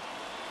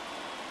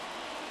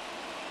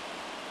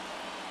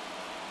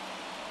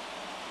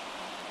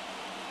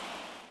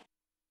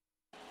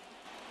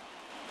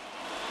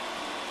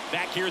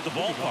 Back here at the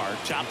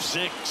ballpark, top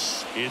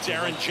 6. It's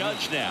Aaron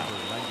Judge now.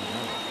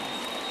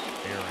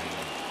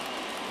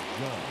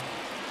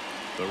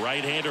 The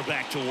right-hander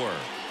back to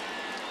work.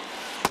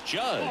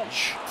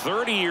 Judge,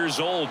 30 years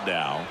old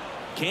now.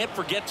 Can't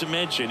forget to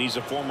mention he's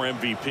a former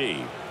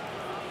MVP.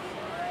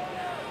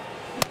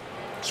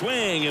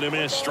 Swing and a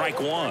miss, strike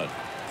 1.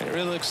 It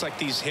really looks like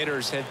these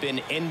hitters have been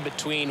in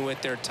between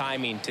with their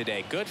timing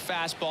today. Good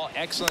fastball,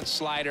 excellent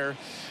slider,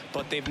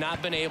 but they've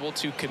not been able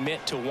to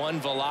commit to one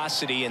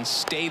velocity and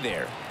stay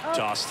there.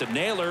 Toss to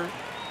Naylor,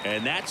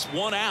 and that's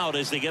 1 out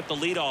as they get the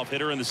leadoff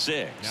hitter in the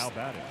 6th.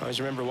 I always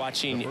remember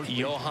watching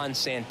Johan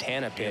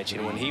Santana pitch,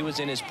 and when he was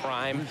in his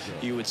prime,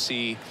 you would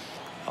see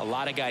a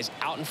lot of guys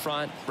out in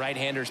front,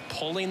 right-handers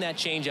pulling that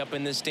change up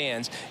in the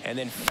stands and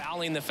then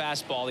fouling the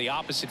fastball the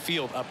opposite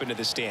field up into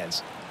the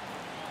stands.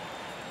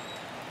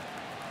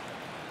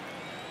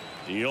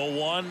 The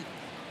 0-1.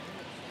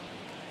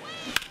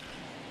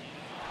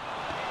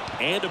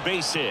 And a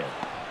base hit.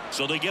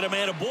 So they get a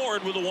man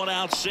aboard with a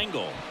 1-out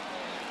single.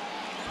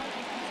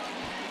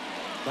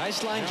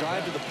 Nice line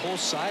drive to the pull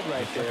side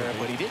right there,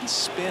 but he didn't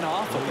spin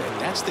off of it.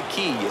 That's the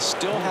key. You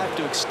still have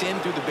to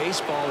extend through the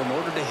baseball in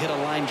order to hit a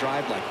line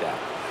drive like that.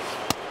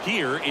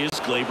 Here is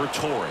Gleyber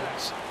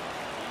Torres.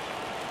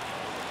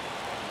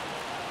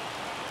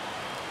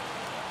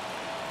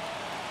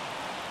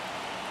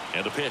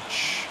 And a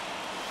pitch.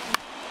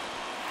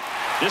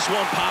 This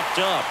one popped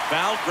up.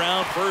 Foul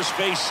ground, first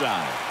base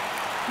side.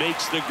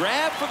 Makes the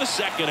grab for the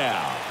 2nd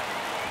out.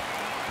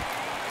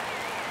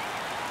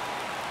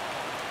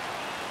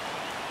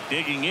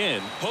 Digging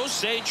in,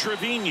 Jose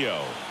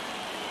Trevino.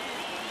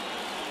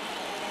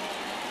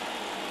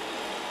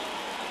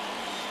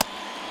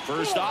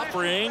 First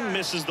offering,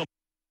 misses the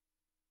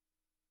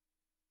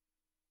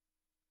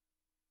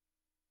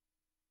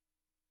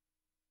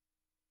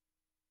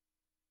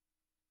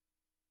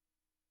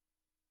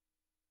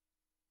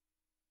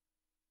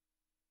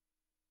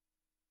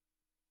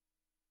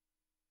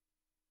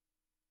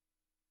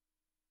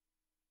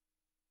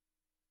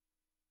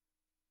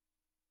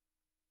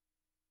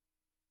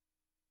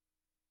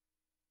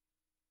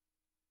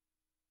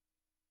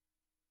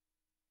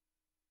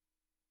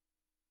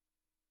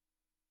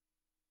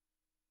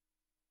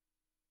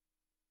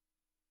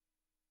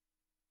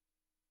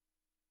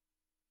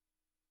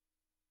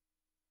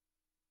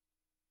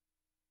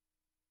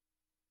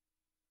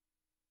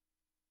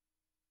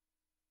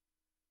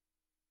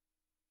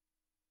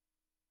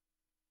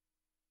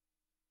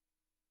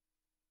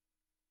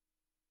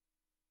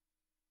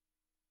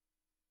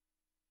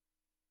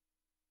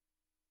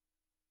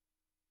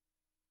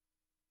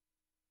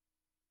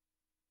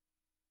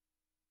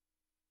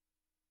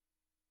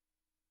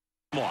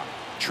mark.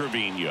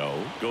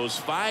 Trevino goes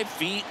 5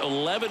 feet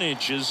 11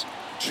 inches,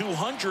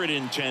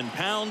 210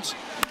 pounds,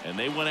 and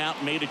they went out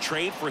and made a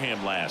trade for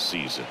him last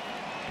season.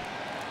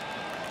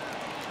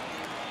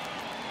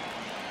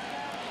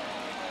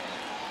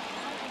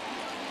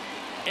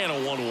 And a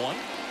 1-1.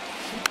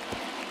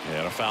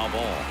 And a foul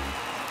ball.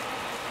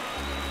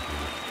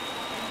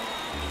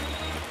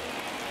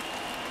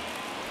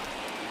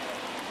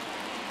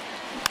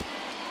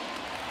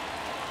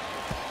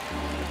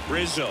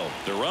 Rizzo,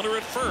 the runner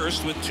at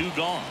first with 2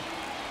 gone.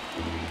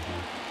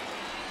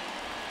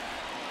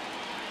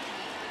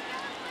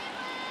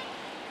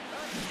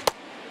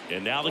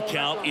 And now the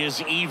count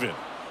is even.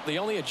 The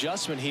only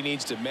adjustment he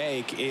needs to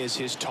make is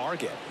his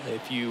target.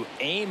 If you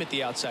aim at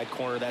the outside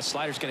corner, that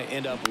slider's going to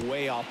end up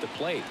way off the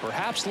plate.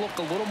 Perhaps look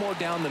a little more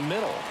down the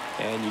middle,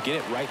 and you get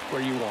it right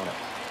where you want it.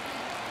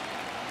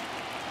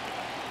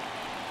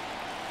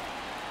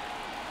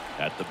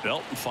 At the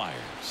belt and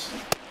fires.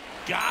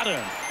 Got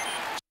him.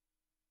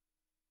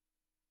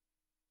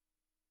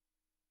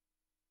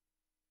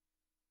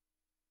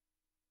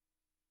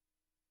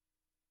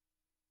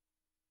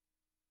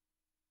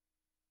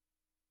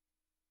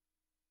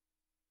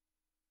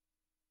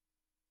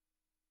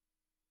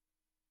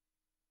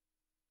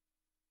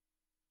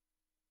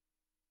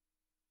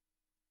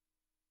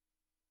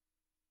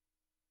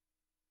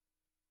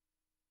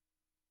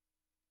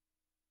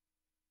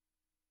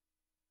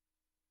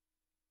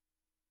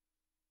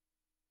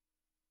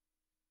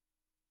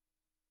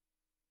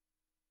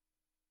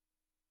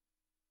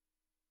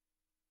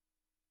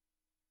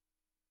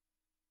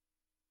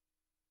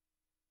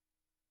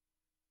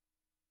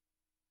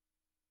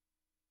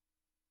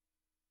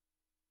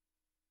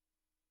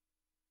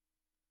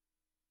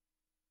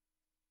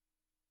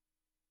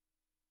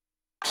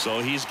 So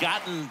he's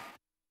gotten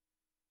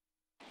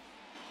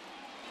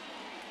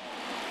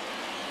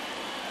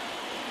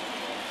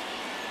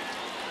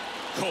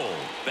Cole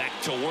back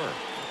to work.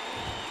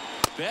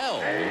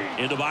 Bell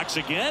in the box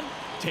again,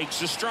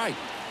 takes a strike.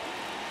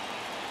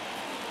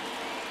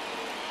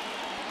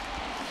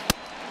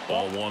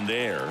 Ball 1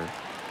 there.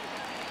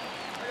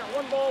 I got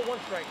 1 ball, 1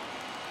 strike.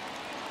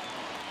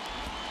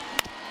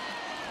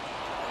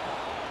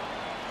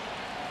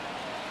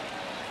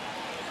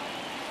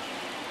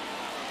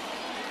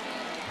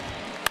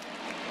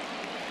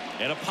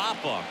 And a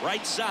pop-up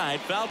right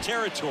side, foul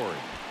territory.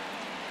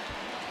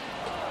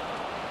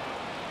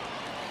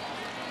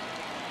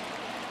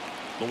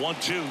 The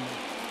 1-2.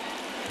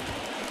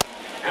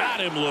 Got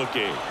him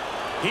looking.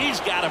 He's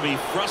got to be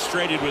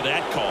frustrated with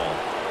that call.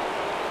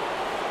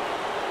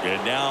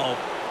 And now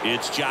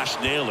it's Josh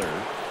Naylor.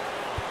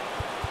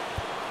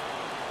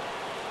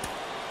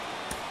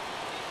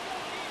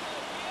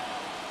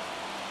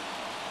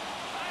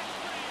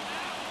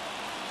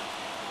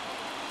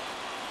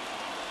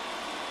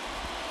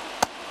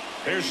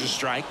 There's a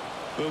strike.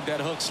 Boog,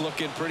 that hook's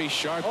looking pretty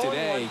sharp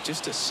today.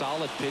 Just a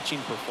solid pitching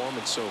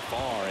performance so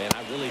far, and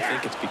I really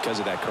think it's because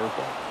of that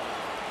curveball.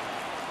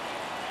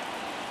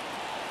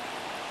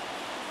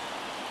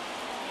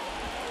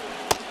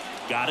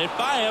 Got it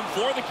by him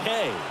for the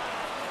K.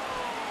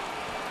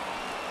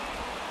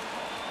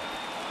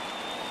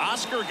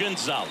 Oscar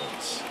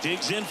Gonzalez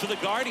digs in for the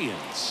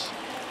Guardians.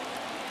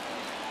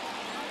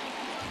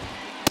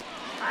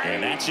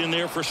 And that's in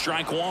there for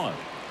strike 1.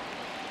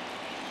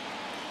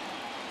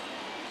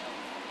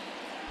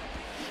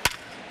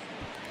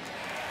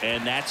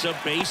 And that's a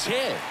base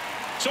hit.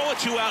 So a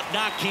 2-out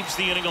knock keeps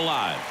the inning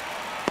alive.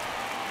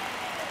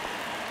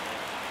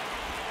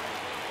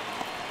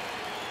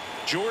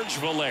 George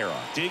Valera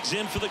digs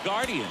in for the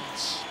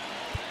Guardians.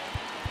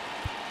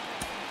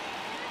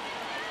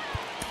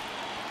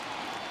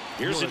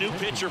 Here's a new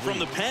pitcher from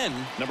the pen,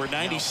 number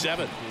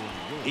 97.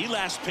 He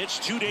last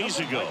pitched 2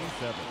 days ago.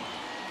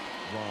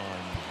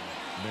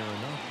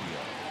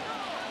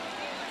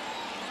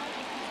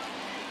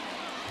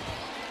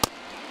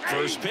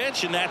 First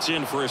pitch, and that's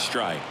in for a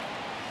strike.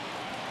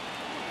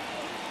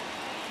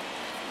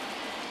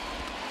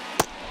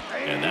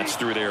 And that's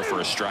through there for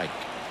a strike.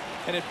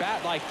 And a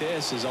bat like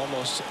this is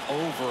almost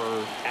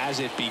over as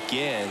it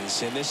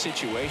begins. In this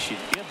situation,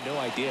 you have no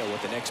idea what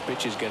the next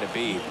pitch is going to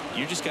be.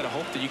 You just got to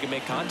hope that you can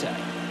make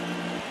contact.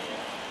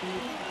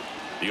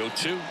 The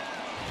 0-2.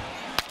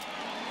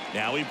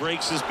 Now he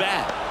breaks his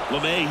bat.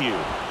 LeMahieu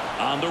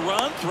on the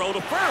run, throw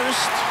to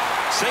first.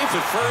 Safe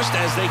at first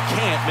as they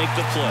can't make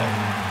the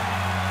play.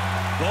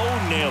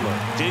 Bo Naylor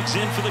digs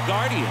in for the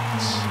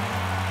Guardians.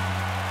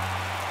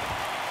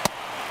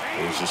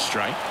 There's a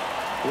strike.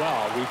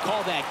 Well, we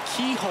call that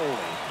keyholing.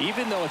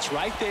 Even though it's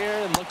right there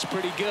and looks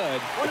pretty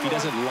good, if he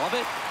doesn't love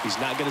it, he's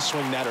not going to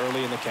swing that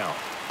early in the count.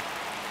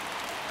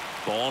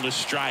 Ball to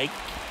strike.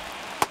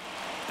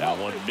 That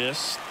one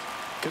missed.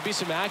 Could be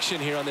some action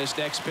here on this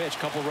next pitch.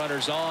 Couple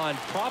runners on.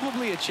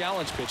 Probably a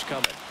challenge pitch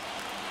coming.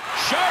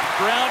 Sharp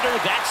grounder.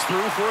 That's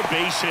through for a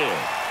base hit.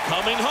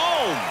 Coming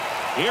home.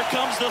 Here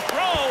comes the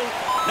throw.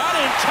 Not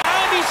in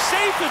time. He's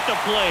safe at the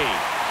plate.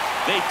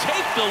 They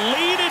take the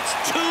lead. It's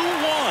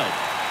 2-1.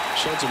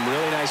 Showed some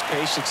really nice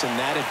patience in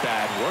that at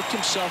bat. Worked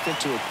himself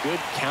into a good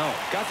count.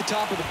 Got the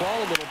top of the ball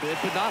a little bit,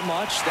 but not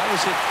much. That was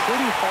hit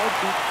pretty hard.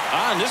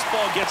 And this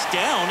ball gets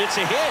down. It's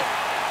a hit.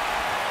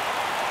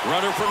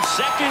 Runner from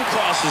second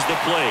crosses the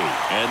plate,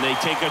 and they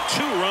take a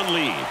 2-run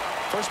lead.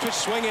 First pitch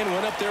swinging,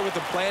 went up there with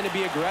a plan to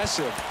be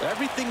aggressive.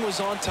 Everything was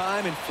on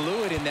time and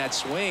fluid in that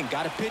swing.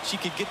 Got a pitch he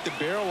could get the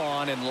barrel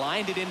on and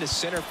lined it into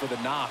center for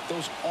the knock.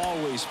 Those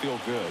always feel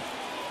good.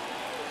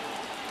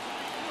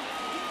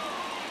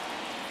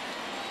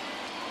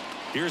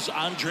 Here's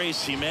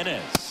Andres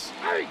Jimenez.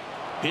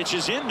 Pitch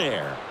is in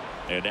there,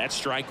 and that's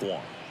strike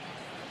one.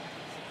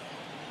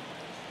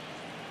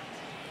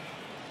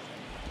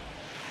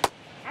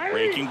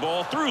 Breaking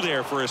ball through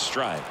there for a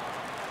strike.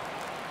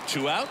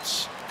 2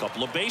 outs.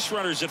 Couple of base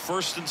runners at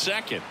first and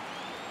second.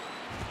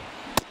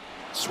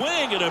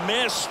 Swing and a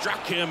miss.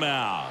 Struck him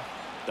out.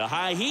 The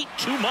high heat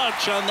too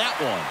much on that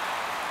one.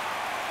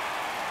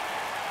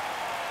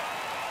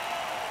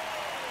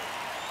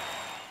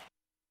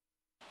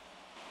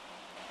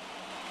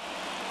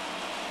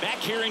 Back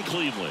here in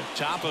Cleveland,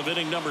 top of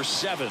inning number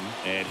 7,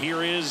 and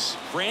here is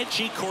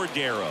Franchy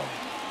Cordero.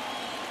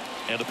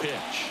 And the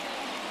pitch.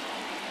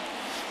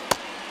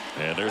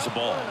 And there's a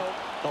ball.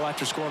 Well,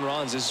 after scoring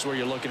runs, this is where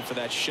you're looking for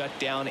that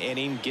shutdown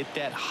inning. Get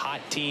that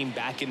hot team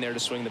back in there to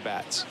swing the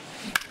bats.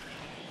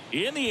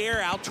 In the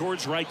air out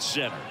towards right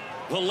center.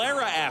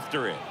 Valera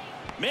after it.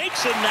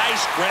 Makes a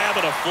nice grab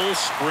and a full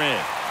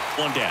sprint.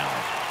 1 down.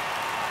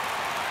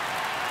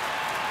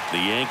 The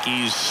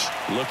Yankees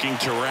looking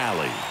to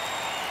rally.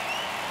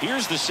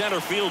 Here's the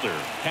center fielder,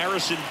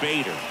 Harrison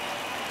Bader.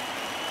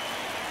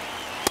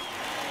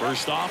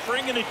 First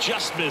offering, and it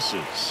just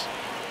misses.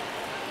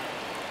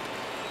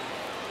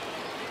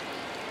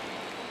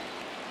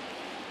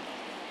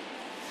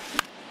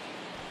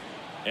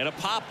 And a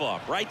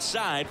pop-up right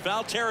side,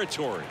 foul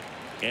territory.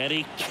 And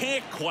he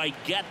can't quite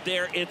get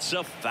there. It's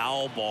a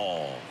foul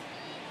ball.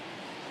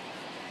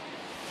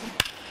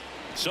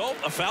 So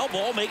a foul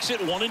ball makes it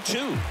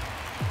 1-2.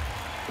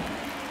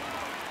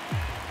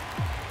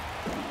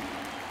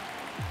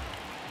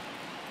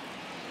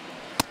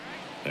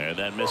 And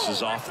that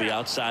misses off the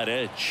outside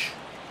edge.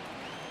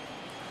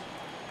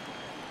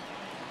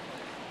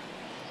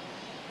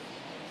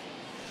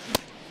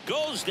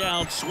 Goes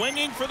down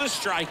swinging for the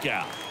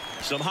strikeout.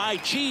 Some high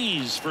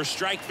cheese for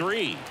strike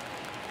 3.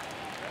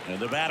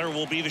 And the batter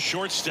will be the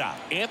shortstop,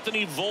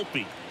 Anthony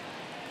Volpe.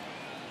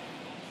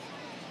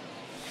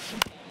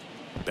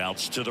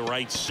 Bounce to the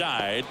right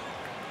side.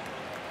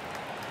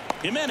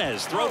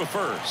 Jimenez throw to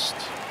first.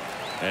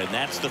 And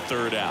that's the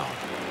 3rd out.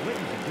 Ladies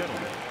and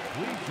gentlemen,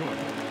 please join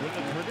us with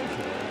the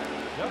traditional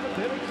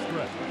 7th-inning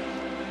stretch.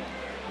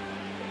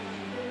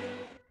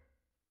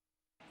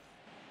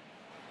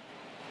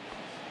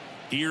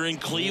 Here in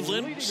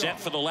Cleveland, set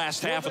for the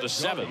last half of the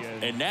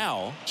 7th. And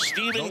now,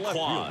 Stephen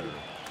Kwan.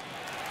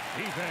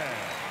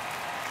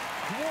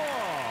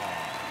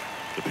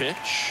 The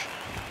pitch.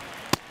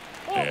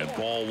 And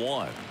ball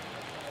 1.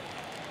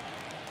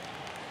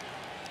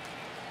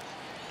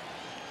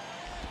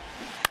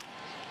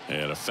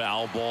 And a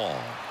foul ball.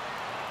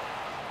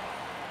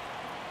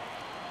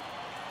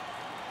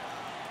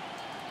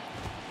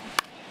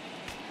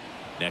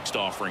 Next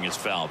offering is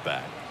fouled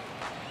back.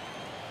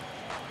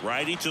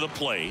 Righty to the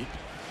plate.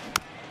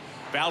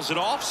 Fouls it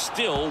off.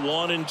 Still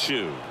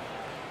 1-2.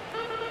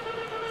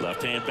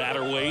 Left-hand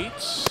batter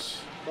waits.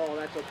 Oh,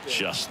 that's okay.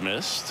 Just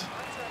missed.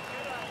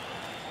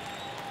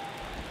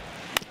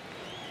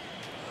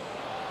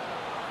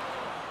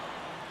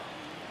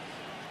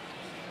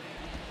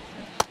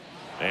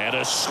 And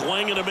a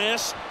swing and a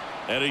miss.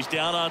 And he's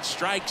down on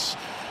strikes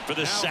for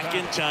the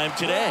 2nd time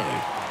today.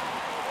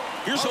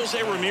 Here's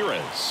Jose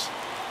Ramirez.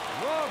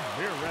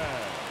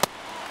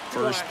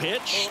 First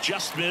pitch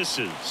just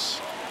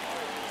misses.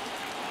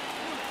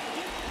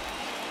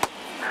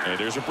 And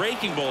there's a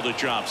breaking ball that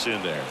drops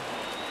in there.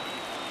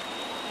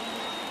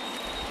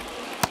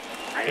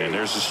 And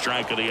there's a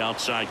strike on the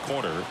outside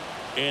corner.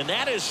 And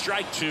that is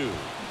strike 2.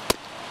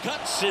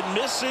 Cuts and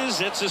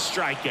misses. It's a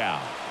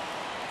strikeout.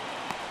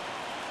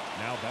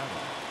 Now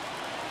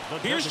batting.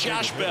 Here's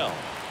Josh Bell.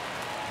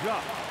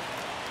 Josh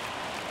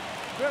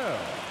Bell.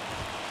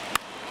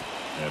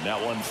 And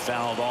that one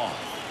fouled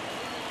off.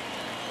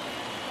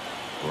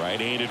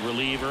 Right-handed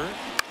reliever.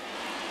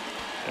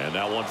 And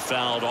that one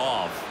fouled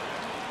off.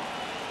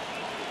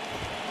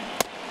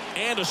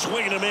 And a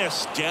swing and a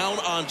miss. Down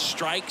on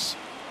strikes.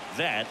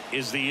 That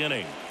is the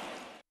inning.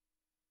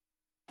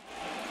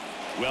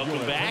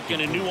 Welcome back,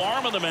 and a new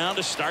arm on the mound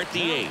to start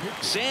the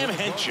 8th. Sam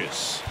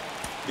Hentges.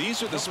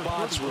 These are the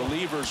spots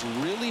relievers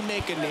really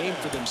make a name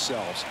for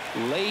themselves.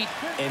 Late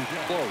and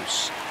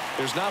close.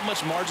 There's not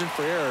much margin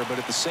for error, but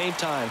at the same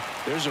time,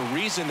 there's a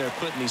reason they're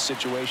put in these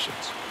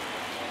situations.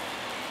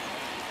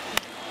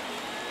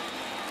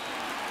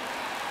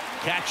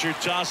 Catcher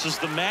tosses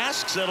the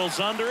mask, settles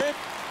under it.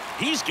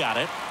 He's got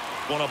it.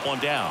 1 up, 1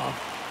 down.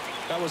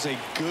 That was a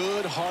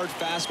good hard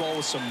fastball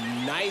with some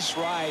nice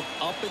ride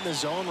up in the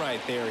zone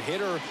right there.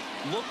 Hitter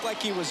looked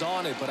like he was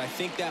on it, but I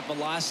think that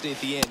velocity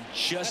at the end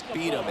just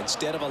beat him.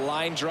 Instead of a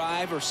line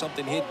drive or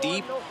something hit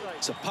deep,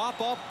 it's a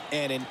pop up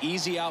and an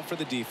easy out for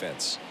the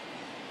defense.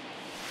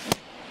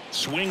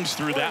 Swings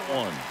through that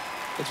one.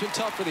 It's been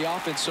tough for the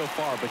offense so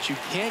far, but you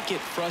can't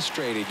get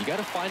frustrated. You got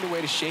to find a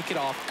way to shake it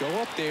off, go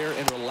up there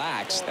and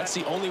relax. That's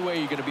the only way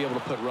you're going to be able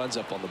to put runs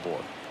up on the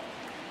board.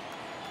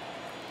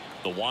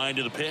 The wind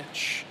of the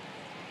pitch.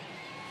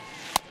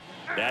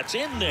 That's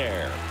in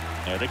there.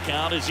 And the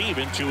count is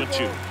even,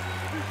 2-2.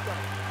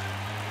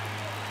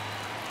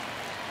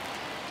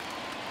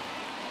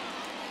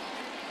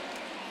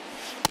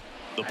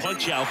 The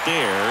punch out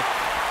there.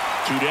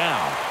 2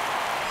 down.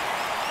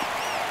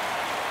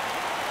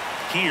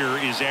 Here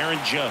is Aaron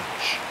Judge.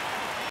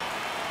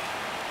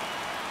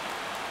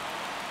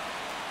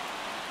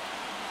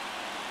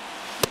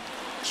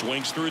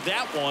 Swings through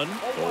that one.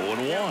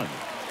 0-1.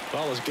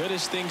 Well, as good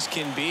as things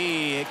can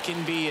be, it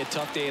can be a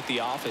tough day at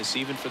the office,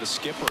 even for the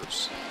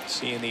skippers.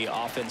 Seeing the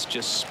offense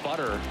just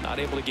sputter, not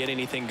able to get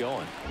anything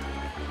going.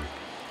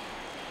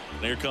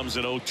 There comes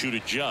an 0-2 to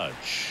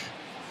Judge.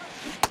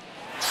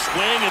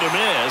 Swing and a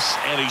miss,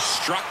 and he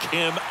struck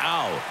him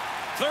out.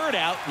 3rd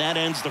out, and that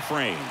ends the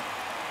frame.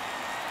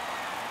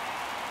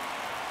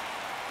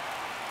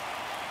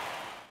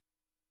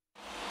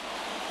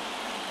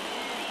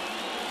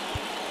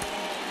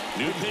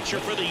 New pitcher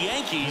for the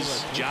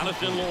Yankees,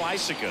 Jonathan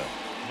Loaisiga.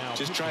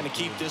 Just trying to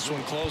keep this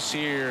one close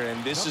here,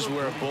 and this is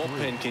where a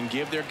bullpen can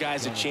give their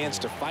guys a chance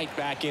to fight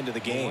back into the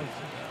game.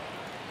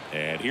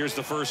 And here's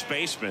the first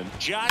baseman,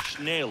 Josh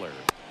Naylor.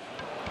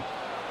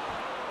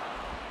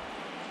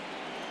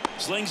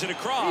 Slings it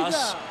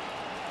across.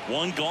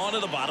 One gone to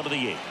the bottom of the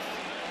 8th.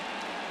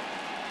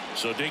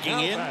 So digging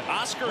in,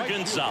 Oscar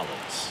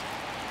Gonzalez.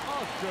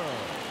 Oscar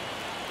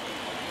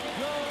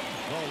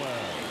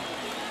Gonzalez.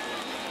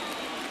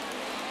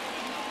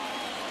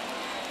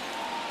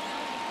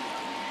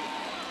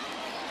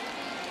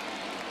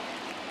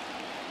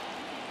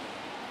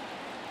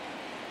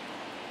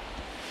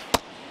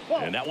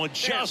 And that one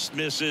just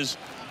misses.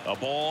 A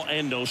ball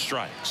and no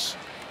strikes.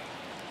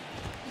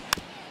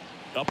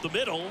 Up the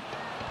middle.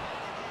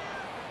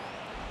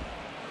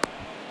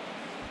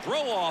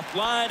 Throw off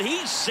line.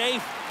 He's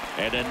safe.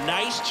 And a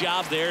nice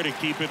job there to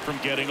keep it from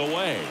getting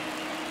away.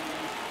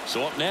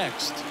 So up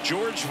next,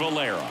 George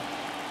Valera.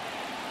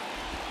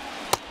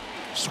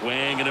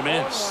 Swing and a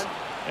miss.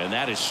 And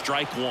that is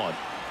strike 1.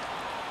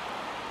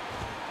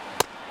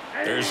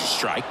 There's a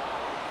strike.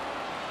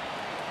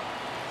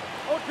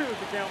 0-2 is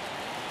the count.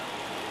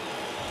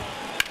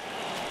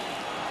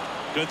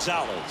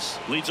 Gonzalez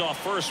leads off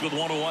first with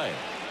 1 away.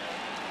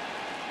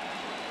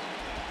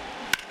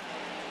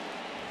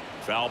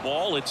 Foul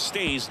ball. It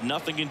stays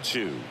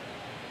 0-2.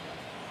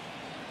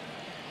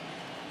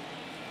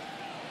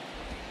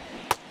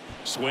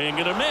 Swing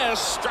and a miss.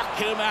 Struck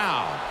him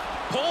out.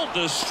 Pulled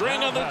the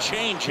string on the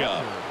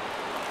changeup.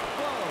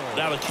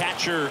 Now the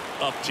catcher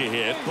up to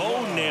hit.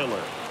 Bo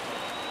Naylor.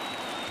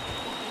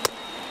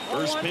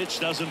 First pitch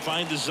doesn't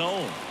find the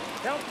zone.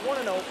 Count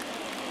 1-0.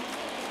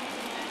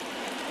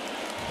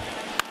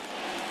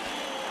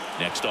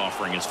 Next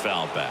offering is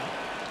fouled back.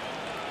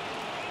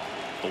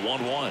 The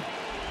 1-1.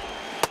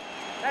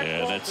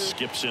 And that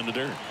skips in the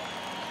dirt.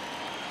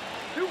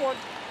 2-1.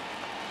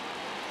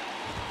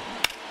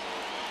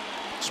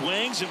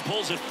 Swings and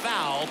pulls it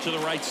foul to the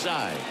right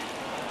side.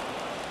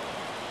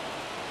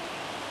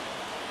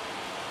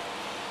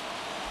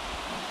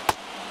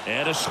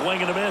 And a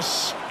swing and a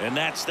miss. And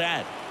that's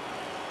that.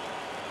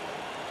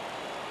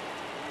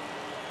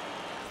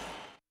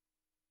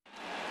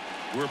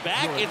 We're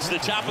back. It's the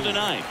top of the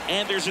 9th,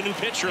 and there's a new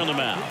pitcher on the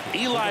mound,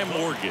 Eli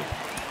Morgan.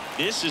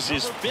 This is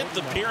his 5th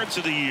appearance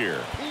of the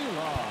year. Eli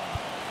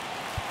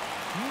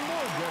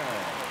Morgan.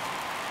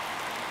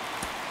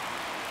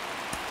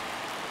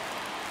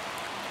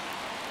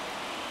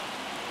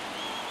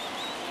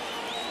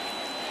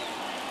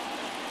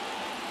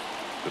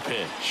 The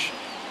pitch.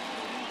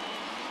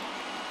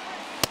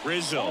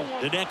 Rizzo,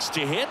 the next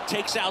to hit,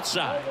 takes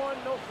outside.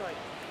 0-1, no strike.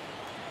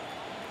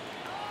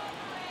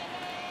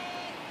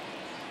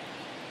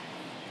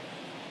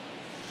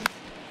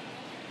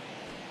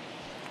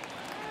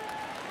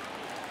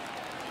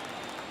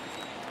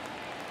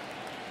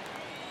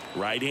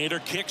 Right-hander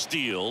kicks,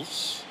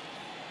 deals.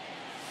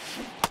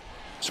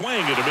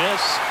 Swing and a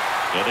miss.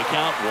 And a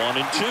count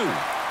 1-2.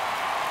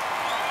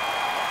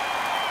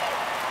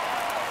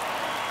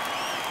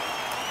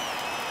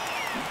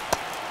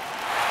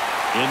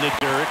 In the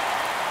dirt.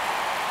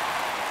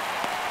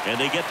 And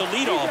they get the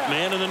leadoff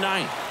man in the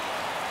 9th.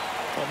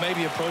 Well,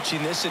 maybe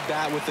approaching this at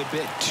bat with a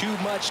bit too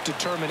much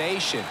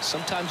determination.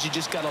 Sometimes you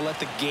just got to let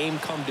the game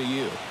come to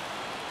you.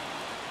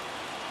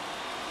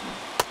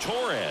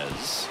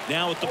 Torres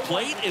now at the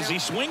plate as he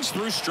swings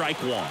through strike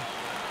 1.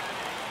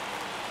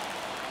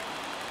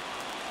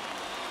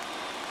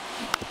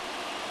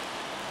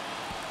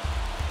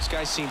 This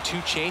guy's seen 2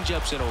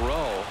 changeups in a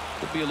row.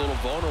 Could be a little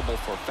vulnerable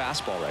for a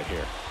fastball right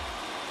here.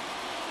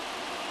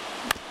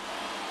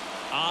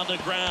 On the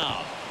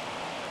ground.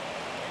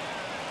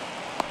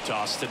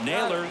 Toss to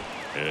Naylor.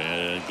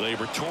 And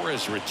Gleyber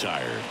Torres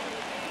retired.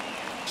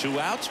 2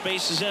 outs,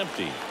 base is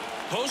empty.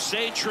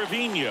 Jose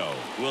Trevino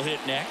will hit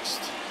next.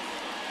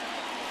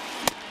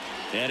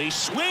 And he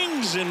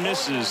swings and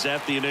misses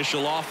at the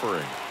initial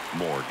offering.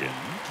 Morgan,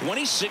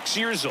 26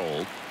 years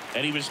old,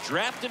 and he was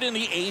drafted in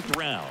the 8th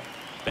round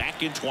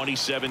back in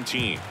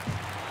 2017.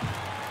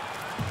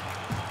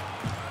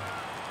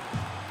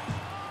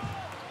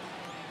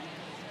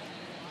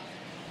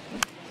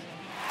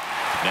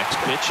 Next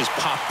pitch is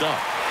popped up.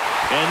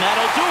 And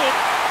that'll do it.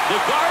 The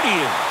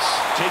Guardians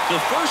take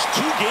the first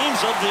 2 games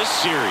of this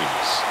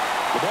series.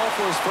 The ball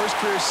for his first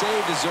career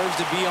save deserves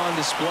to be on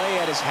display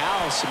at his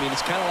house. I mean,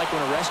 it's kind of like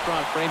when a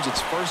restaurant frames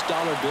its first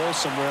dollar bill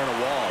somewhere on a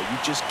wall. You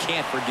just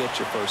can't forget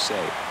your first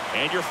save.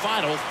 And your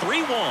final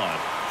 3-1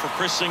 for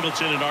Chris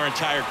Singleton and our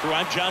entire crew.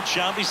 I'm John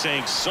Shambi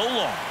saying so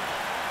long